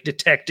any like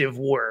detective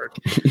work,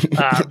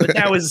 but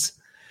that was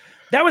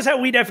how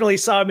we definitely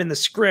saw him in the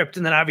script.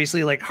 And then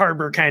obviously, like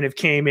Harbour kind of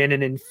came in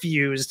and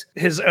infused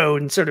his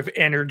own sort of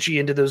energy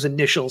into those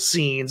initial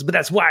scenes. But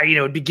that's why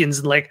it begins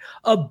in like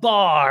a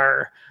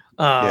bar.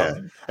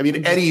 I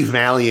mean, Eddie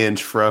Valiant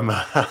from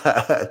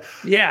Roger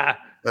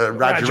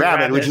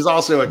Rabbit, which is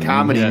also a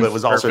comedy, but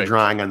was also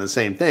drawing on the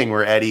same thing,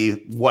 where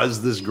Eddie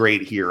was this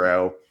great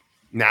hero.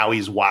 Now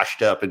he's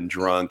washed up and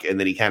drunk, and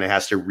then he kind of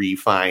has to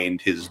re-find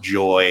his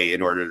joy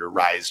in order to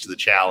rise to the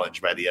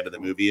challenge by the end of the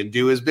movie and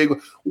do his big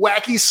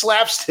wacky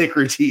slapstick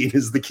routine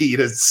is the key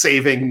to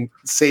saving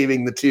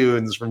the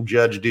tunes from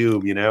Judge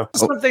Doom,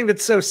 Something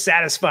that's so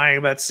satisfying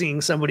about seeing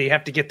somebody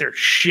have to get their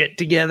shit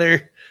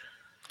together.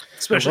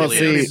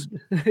 Especially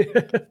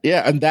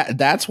yeah, and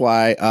that's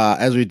why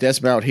as we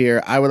dismount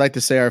here, I would like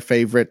to say our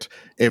favorite,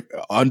 if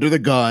under the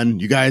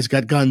gun, you guys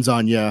got guns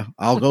on you.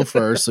 I'll go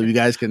first, so you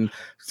guys can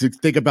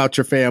think about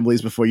your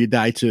families before you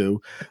die too.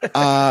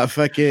 My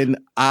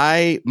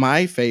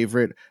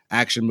favorite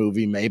action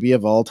movie, maybe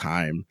of all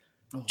time,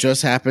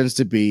 just happens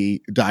to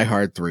be Die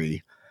Hard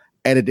 3.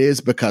 And it is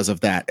because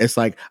of that. It's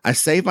like, I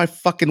saved my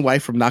fucking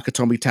wife from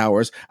Nakatomi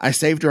Towers. I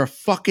saved her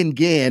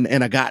again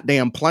in a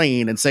goddamn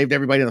plane and saved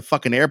everybody in the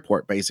fucking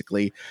airport,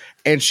 basically.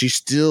 And she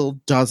still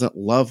doesn't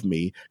love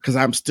me because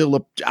I'm still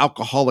an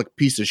alcoholic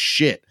piece of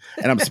shit.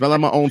 And I'm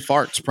smelling my own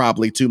farts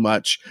probably too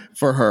much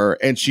for her.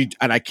 And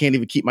I can't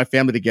even keep my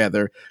family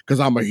together because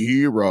I'm a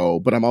hero,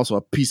 but I'm also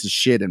a piece of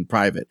shit in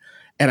private.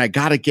 And I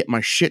got to get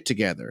my shit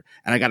together.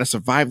 And I got to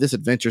survive this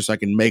adventure so I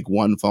can make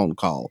one phone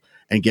call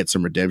and get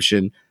some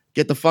redemption.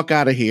 Get the fuck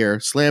out of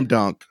here, slam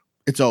dunk,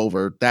 it's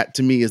over. That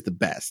to me is the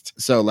best.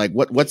 So like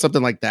what's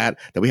something like that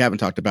we haven't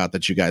talked about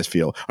that you guys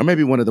feel, or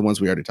maybe one of the ones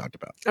we already talked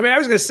about? I mean, I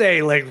was going to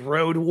say like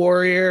Road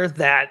Warrior,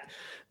 that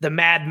the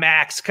Mad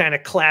Max kind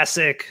of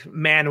classic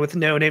man with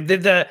no name.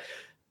 The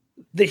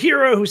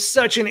hero who's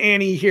such an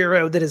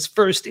anti-hero that his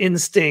first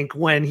instinct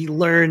when he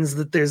learns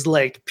that there's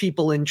like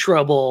people in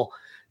trouble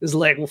is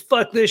like, well,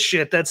 fuck this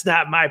shit. That's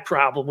not my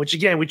problem, which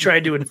again, we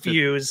tried to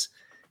infuse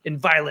in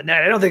Violent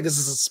Night. I don't think this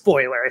is a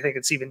spoiler. I think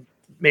it's even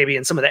maybe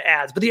in some of the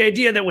ads. But the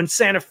idea that when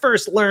Santa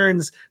first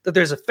learns that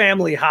there's a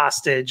family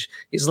hostage,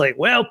 he's like,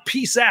 well,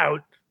 peace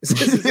out.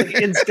 This is an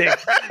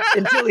instinct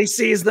until he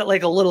sees that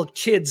like a little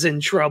kid's in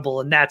trouble.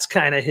 And that's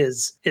kind of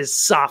his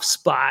soft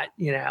spot,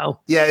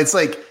 Yeah, it's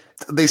like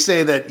they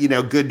say that,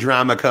 good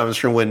drama comes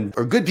from when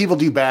good people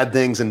do bad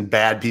things and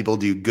bad people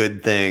do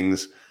good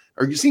things.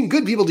 Or seeing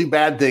good people do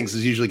bad things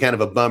is usually kind of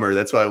a bummer.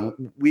 That's why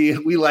we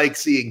like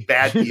seeing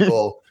bad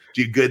people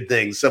do good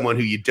things. Someone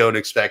who you don't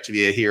expect to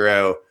be a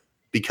hero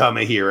become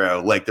a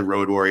hero, like the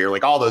Road Warrior.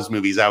 Like all those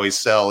movies I always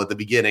sell at the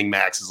beginning.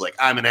 Max is like,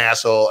 I'm an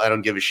asshole. I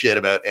don't give a shit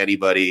about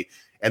anybody.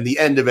 And the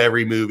end of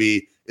every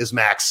movie is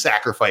Max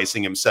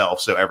sacrificing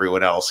himself so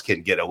everyone else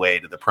can get away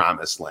to the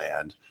promised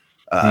land.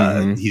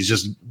 He's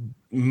just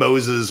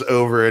Moses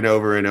over and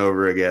over and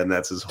over again.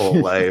 That's his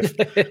whole life.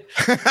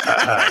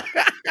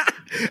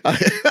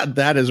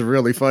 That is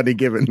really funny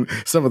given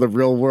some of the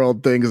real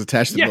world things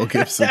attached to Mel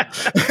Gibson.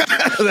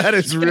 That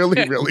is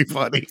really, really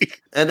funny.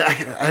 And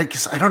I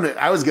guess I don't know.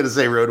 I was going to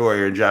say Road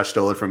Warrior, and Josh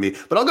stole it from me.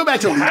 But I'll go back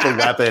to Lethal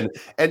Weapon.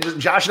 And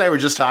Josh and I were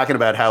just talking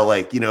about how,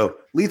 like,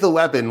 Lethal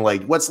Weapon,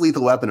 like, what's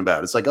Lethal Weapon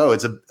about? It's like, oh,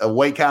 it's a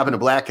white cop and a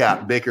black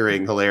cop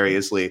bickering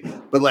hilariously.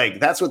 But, like,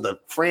 that's what the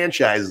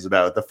franchise is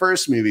about. The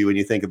first movie, when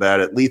you think about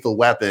it, Lethal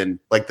Weapon,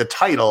 like, the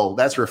title,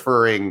 that's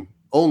referring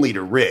only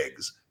to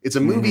Riggs. It's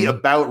a movie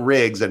about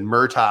Riggs and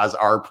Murtaugh's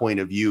our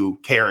point of view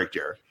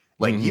character.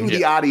 Like, you,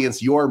 the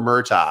audience, you're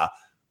Murtaugh.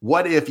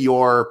 What if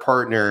your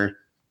partner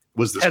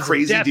was this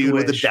crazy dude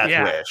with a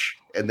death wish?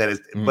 And then,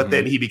 but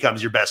then he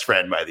becomes your best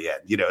friend by the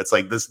end. It's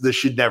like this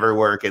should never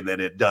work, and then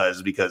it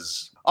does,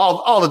 because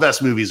all the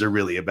best movies are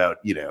really about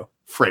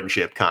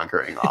friendship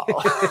conquering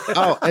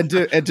all. And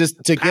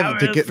just to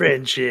give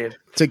friendship,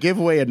 to give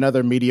away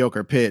another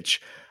mediocre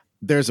pitch,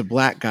 there's a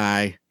black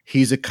guy.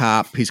 He's a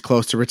cop. He's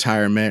close to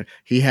retirement.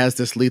 He has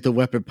this Lethal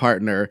Weapon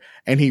partner,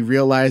 and he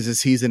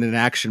realizes he's in an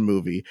action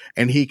movie,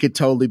 and he could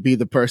totally be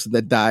the person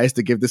that dies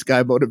to give this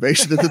guy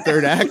motivation in the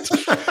third act.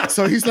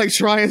 So he's like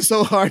trying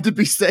so hard to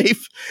be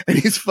safe, and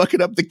he's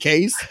fucking up the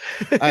case.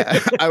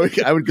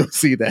 I would go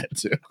see that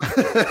too.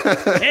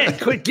 Man,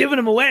 quit giving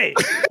him away.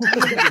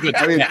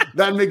 I mean,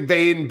 that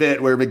McBain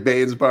bit where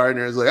McBain's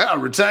partner is like,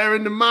 "I'm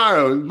retiring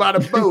tomorrow, bought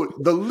a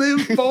boat, the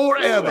live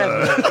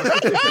forever."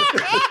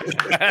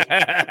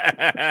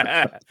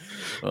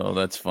 Oh,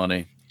 that's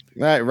funny.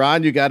 All right,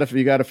 Ron, you got a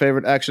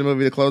favorite action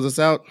movie to close us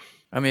out?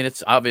 I mean,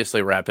 it's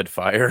obviously Rapid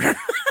Fire.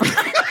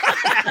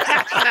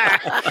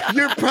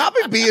 You're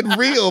probably being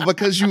real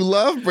because you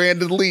love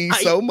Brandon Lee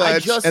so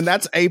much, and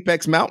that's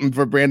Apex Mountain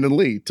for Brandon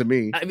Lee to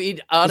me. I mean,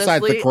 honestly,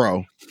 besides The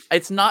Crow,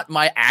 it's not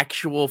my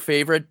actual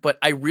favorite, but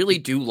I really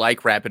do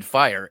like Rapid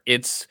Fire.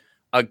 It's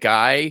a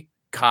guy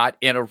caught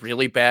in a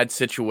really bad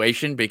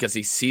situation because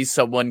he sees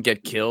someone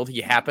get killed.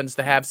 He happens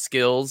to have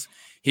skills.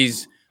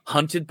 He's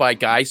hunted by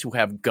guys who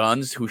have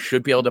guns who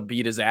should be able to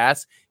beat his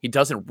ass. He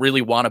doesn't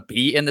really want to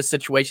be in the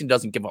situation,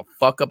 doesn't give a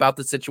fuck about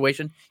the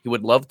situation. He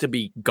would love to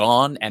be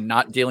gone and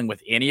not dealing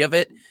with any of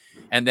it.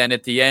 And then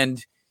at the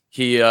end,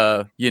 he,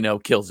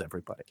 kills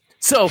everybody.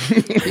 So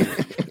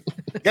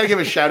gotta give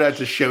a shout out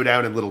to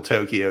Showdown in Little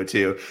Tokyo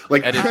too.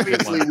 Like,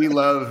 obviously we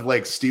love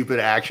like stupid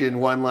action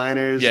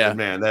one-liners. Yeah,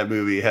 man, that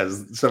movie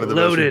has some of the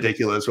most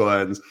ridiculous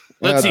ones.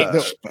 Let's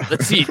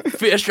eat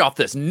fish off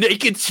this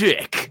naked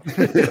chick.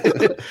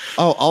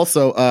 Oh,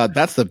 also,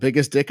 that's the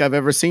biggest dick I've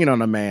ever seen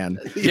on a man.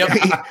 Yep.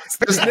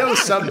 There's no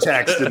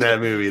subtext in that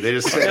movie. They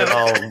just say it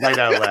all right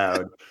out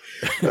loud.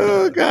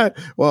 Oh God.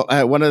 Well,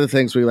 one of the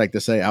things we like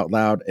to say out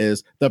loud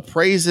is the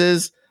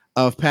praises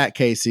of Pat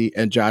Casey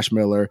and Josh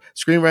Miller,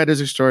 screenwriters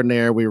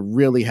extraordinaire. We're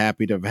really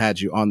happy to have had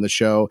you on the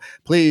show.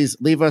 Please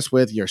leave us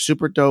with your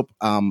super dope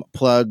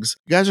plugs.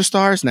 You guys are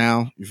stars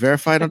now. You're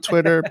verified on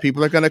Twitter.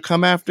 People are going to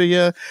come after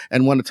you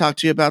and want to talk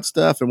to you about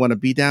stuff and want to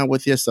be down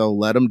with you. So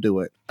let them do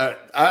it.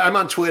 I'm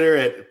on Twitter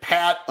at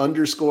Pat_KC,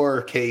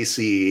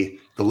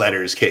 the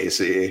letters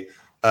KC.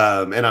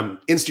 And I'm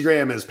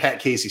Instagram as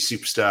Pat Casey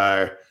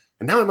Superstar.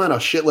 And now I'm on a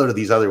shitload of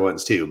these other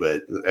ones too,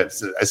 but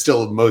I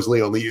still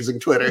mostly only using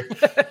Twitter.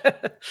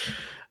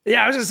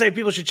 Yeah, I was going to say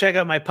people should check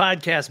out my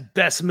podcast,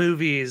 Best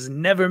Movies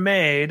Never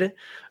Made.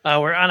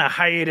 We're on a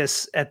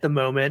hiatus at the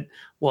moment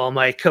while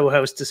my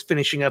co-host is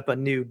finishing up a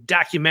new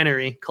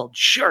documentary called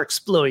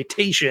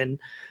Sharksploitation.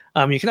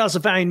 You can also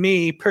find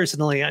me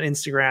personally on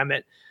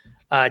Instagram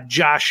at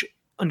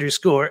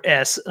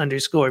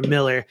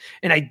Josh_S_Miller.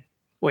 And I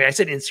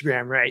said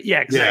Instagram, right?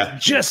 Yeah, because I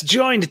just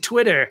joined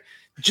Twitter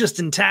just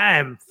in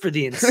time for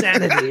the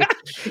insanity.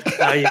 You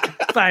can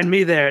find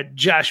me there at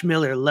Josh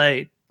Miller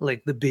Light,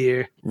 like the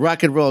beer.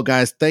 Rock and roll,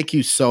 guys. Thank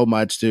you so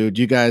much, dude.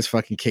 You guys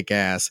fucking kick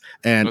ass.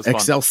 And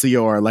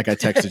Excelsior, like I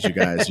texted you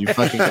guys. You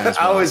fucking guys.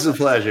 Always a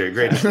pleasure.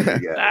 Great to see you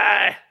again.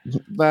 Bye.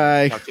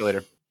 Bye. Talk to you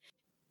later.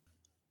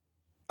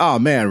 Oh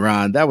man,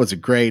 Ron, that was a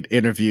great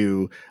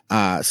interview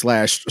 /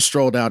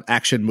 stroll down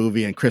action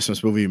movie and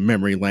Christmas movie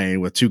memory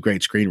lane with two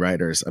great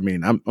screenwriters. I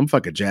mean, I'm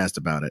fucking jazzed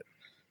about it.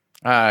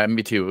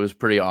 Me too. It was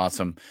pretty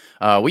awesome.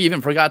 We even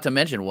forgot to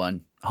mention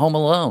one, Home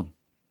Alone.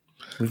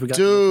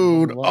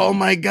 Dude, oh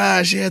my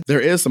gosh, yeah.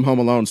 There is some Home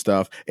Alone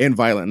stuff in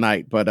Violent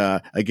Night, but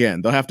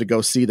again, they'll have to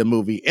go see the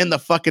movie in the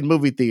fucking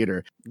movie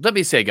theater. Let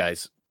me say,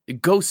 guys,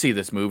 go see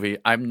this movie.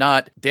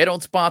 They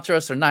don't sponsor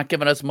us, they're not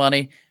giving us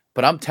money,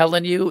 but I'm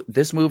telling you,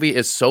 this movie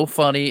is so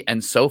funny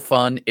and so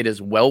fun. It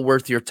is well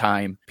worth your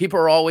time. People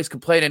are always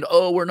complaining,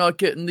 oh, we're not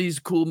getting these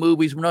cool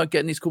movies.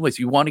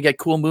 You want to get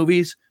cool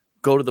movies?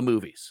 Go to the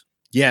movies.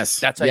 Yes.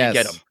 That's how you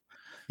get them.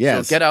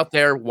 Yes. So get out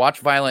there, watch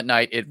Violent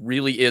Night. It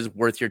really is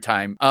worth your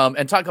time.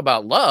 And talk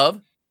about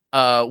love.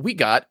 We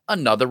got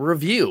another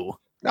review.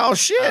 Oh,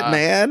 shit,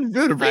 man.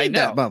 Good to read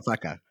that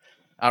motherfucker.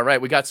 All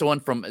right. We got someone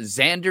from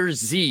Xander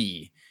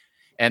Z.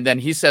 And then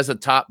he says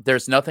at the top,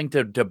 there's nothing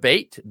to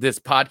debate. This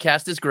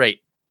podcast is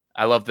great.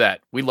 I love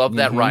that. We love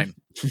that rhyme.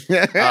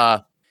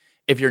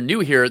 If you're new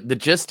here, the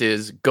gist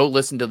is go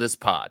listen to this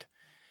pod.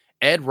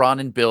 Ed, Ron,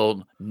 and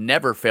Bill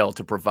never fail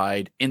to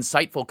provide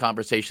insightful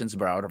conversations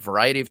about a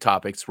variety of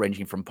topics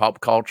ranging from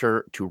pop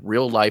culture to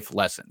real-life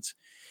lessons.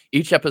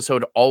 Each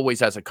episode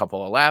always has a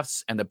couple of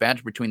laughs, and the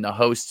banter between the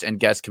hosts and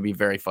guests can be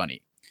very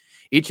funny.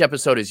 Each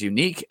episode is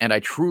unique, and I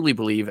truly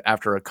believe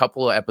after a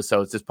couple of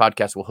episodes, this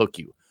podcast will hook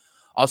you.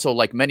 Also,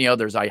 like many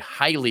others, I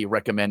highly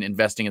recommend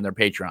investing in their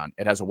Patreon.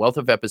 It has a wealth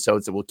of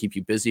episodes that will keep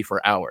you busy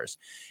for hours.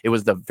 It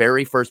was the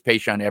very first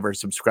Patreon I ever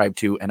subscribed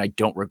to, and I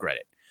don't regret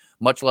it.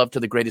 Much love to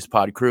the Greatest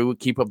Pod crew.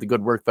 Keep up the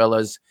good work,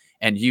 fellas.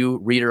 And you,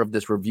 reader of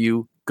this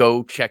review,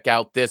 go check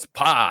out this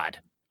pod.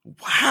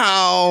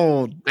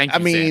 Wow. Thank you,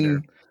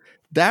 Xander.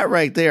 That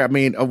right there. I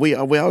mean, we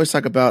always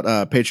talk about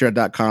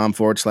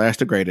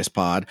patreon.com/the greatest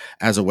pod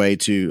as the way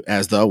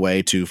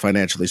to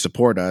financially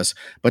support us.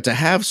 But to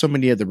have so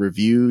many of the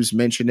reviews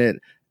mention it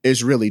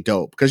is really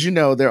dope. Because,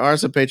 there are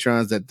some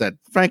Patreons that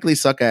frankly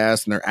suck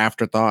ass and they're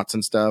afterthoughts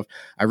and stuff.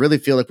 I really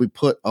feel like we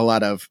put a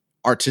lot of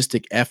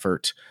artistic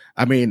effort.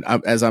 I mean,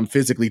 as I'm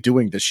physically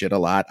doing this shit a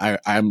lot,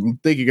 I'm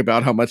thinking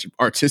about how much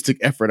artistic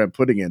effort I'm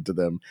putting into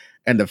them.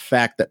 And the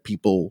fact that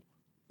people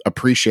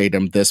appreciate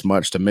them this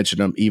much to mention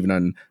them even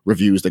on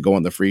reviews that go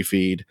on the free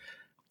feed.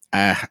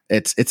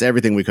 It's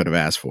everything we could have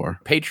asked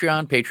for.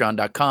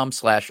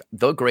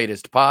 Patreon.com/the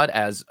greatest pod,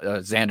 as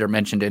Xander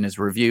mentioned in his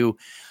review.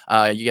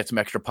 You get some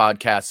extra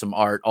podcasts, some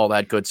art, all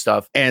that good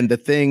stuff. And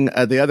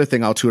the other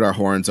thing I'll toot our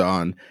horns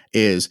on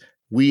is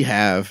we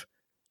have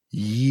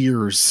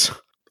years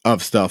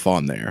of stuff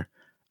on there.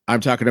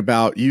 I'm talking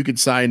about you could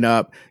sign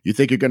up. You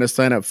think you're going to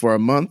sign up for a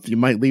month. You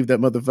might leave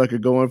that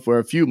motherfucker going for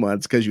a few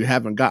months because you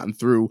haven't gotten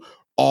through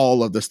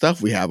all of the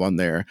stuff we have on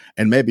there.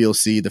 And maybe you'll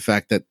see the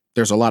fact that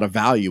there's a lot of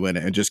value in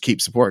it and just keep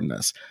supporting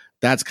us.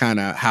 That's kind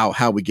of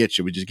how we get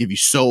you. We just give you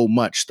so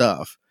much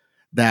stuff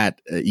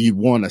that you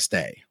want to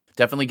stay.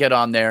 Definitely get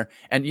on there.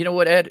 And you know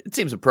what, Ed? It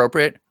seems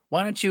appropriate.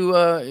 Why don't you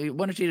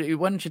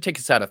take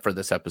us out for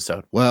this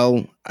episode?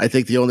 Well, I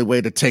think the only way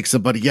to take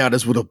somebody out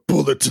is with a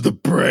bullet to the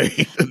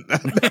brain.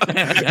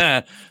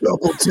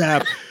 Double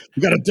tap.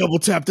 We got to double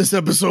tap this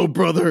episode,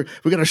 brother.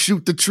 We got to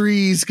shoot the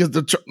trees because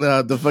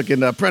the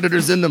fucking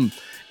predators in them.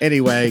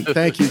 Anyway,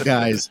 thank you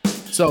guys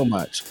so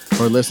much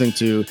for listening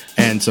to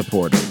and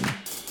supporting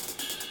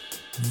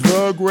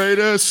The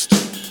Greatest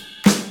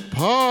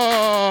Pod.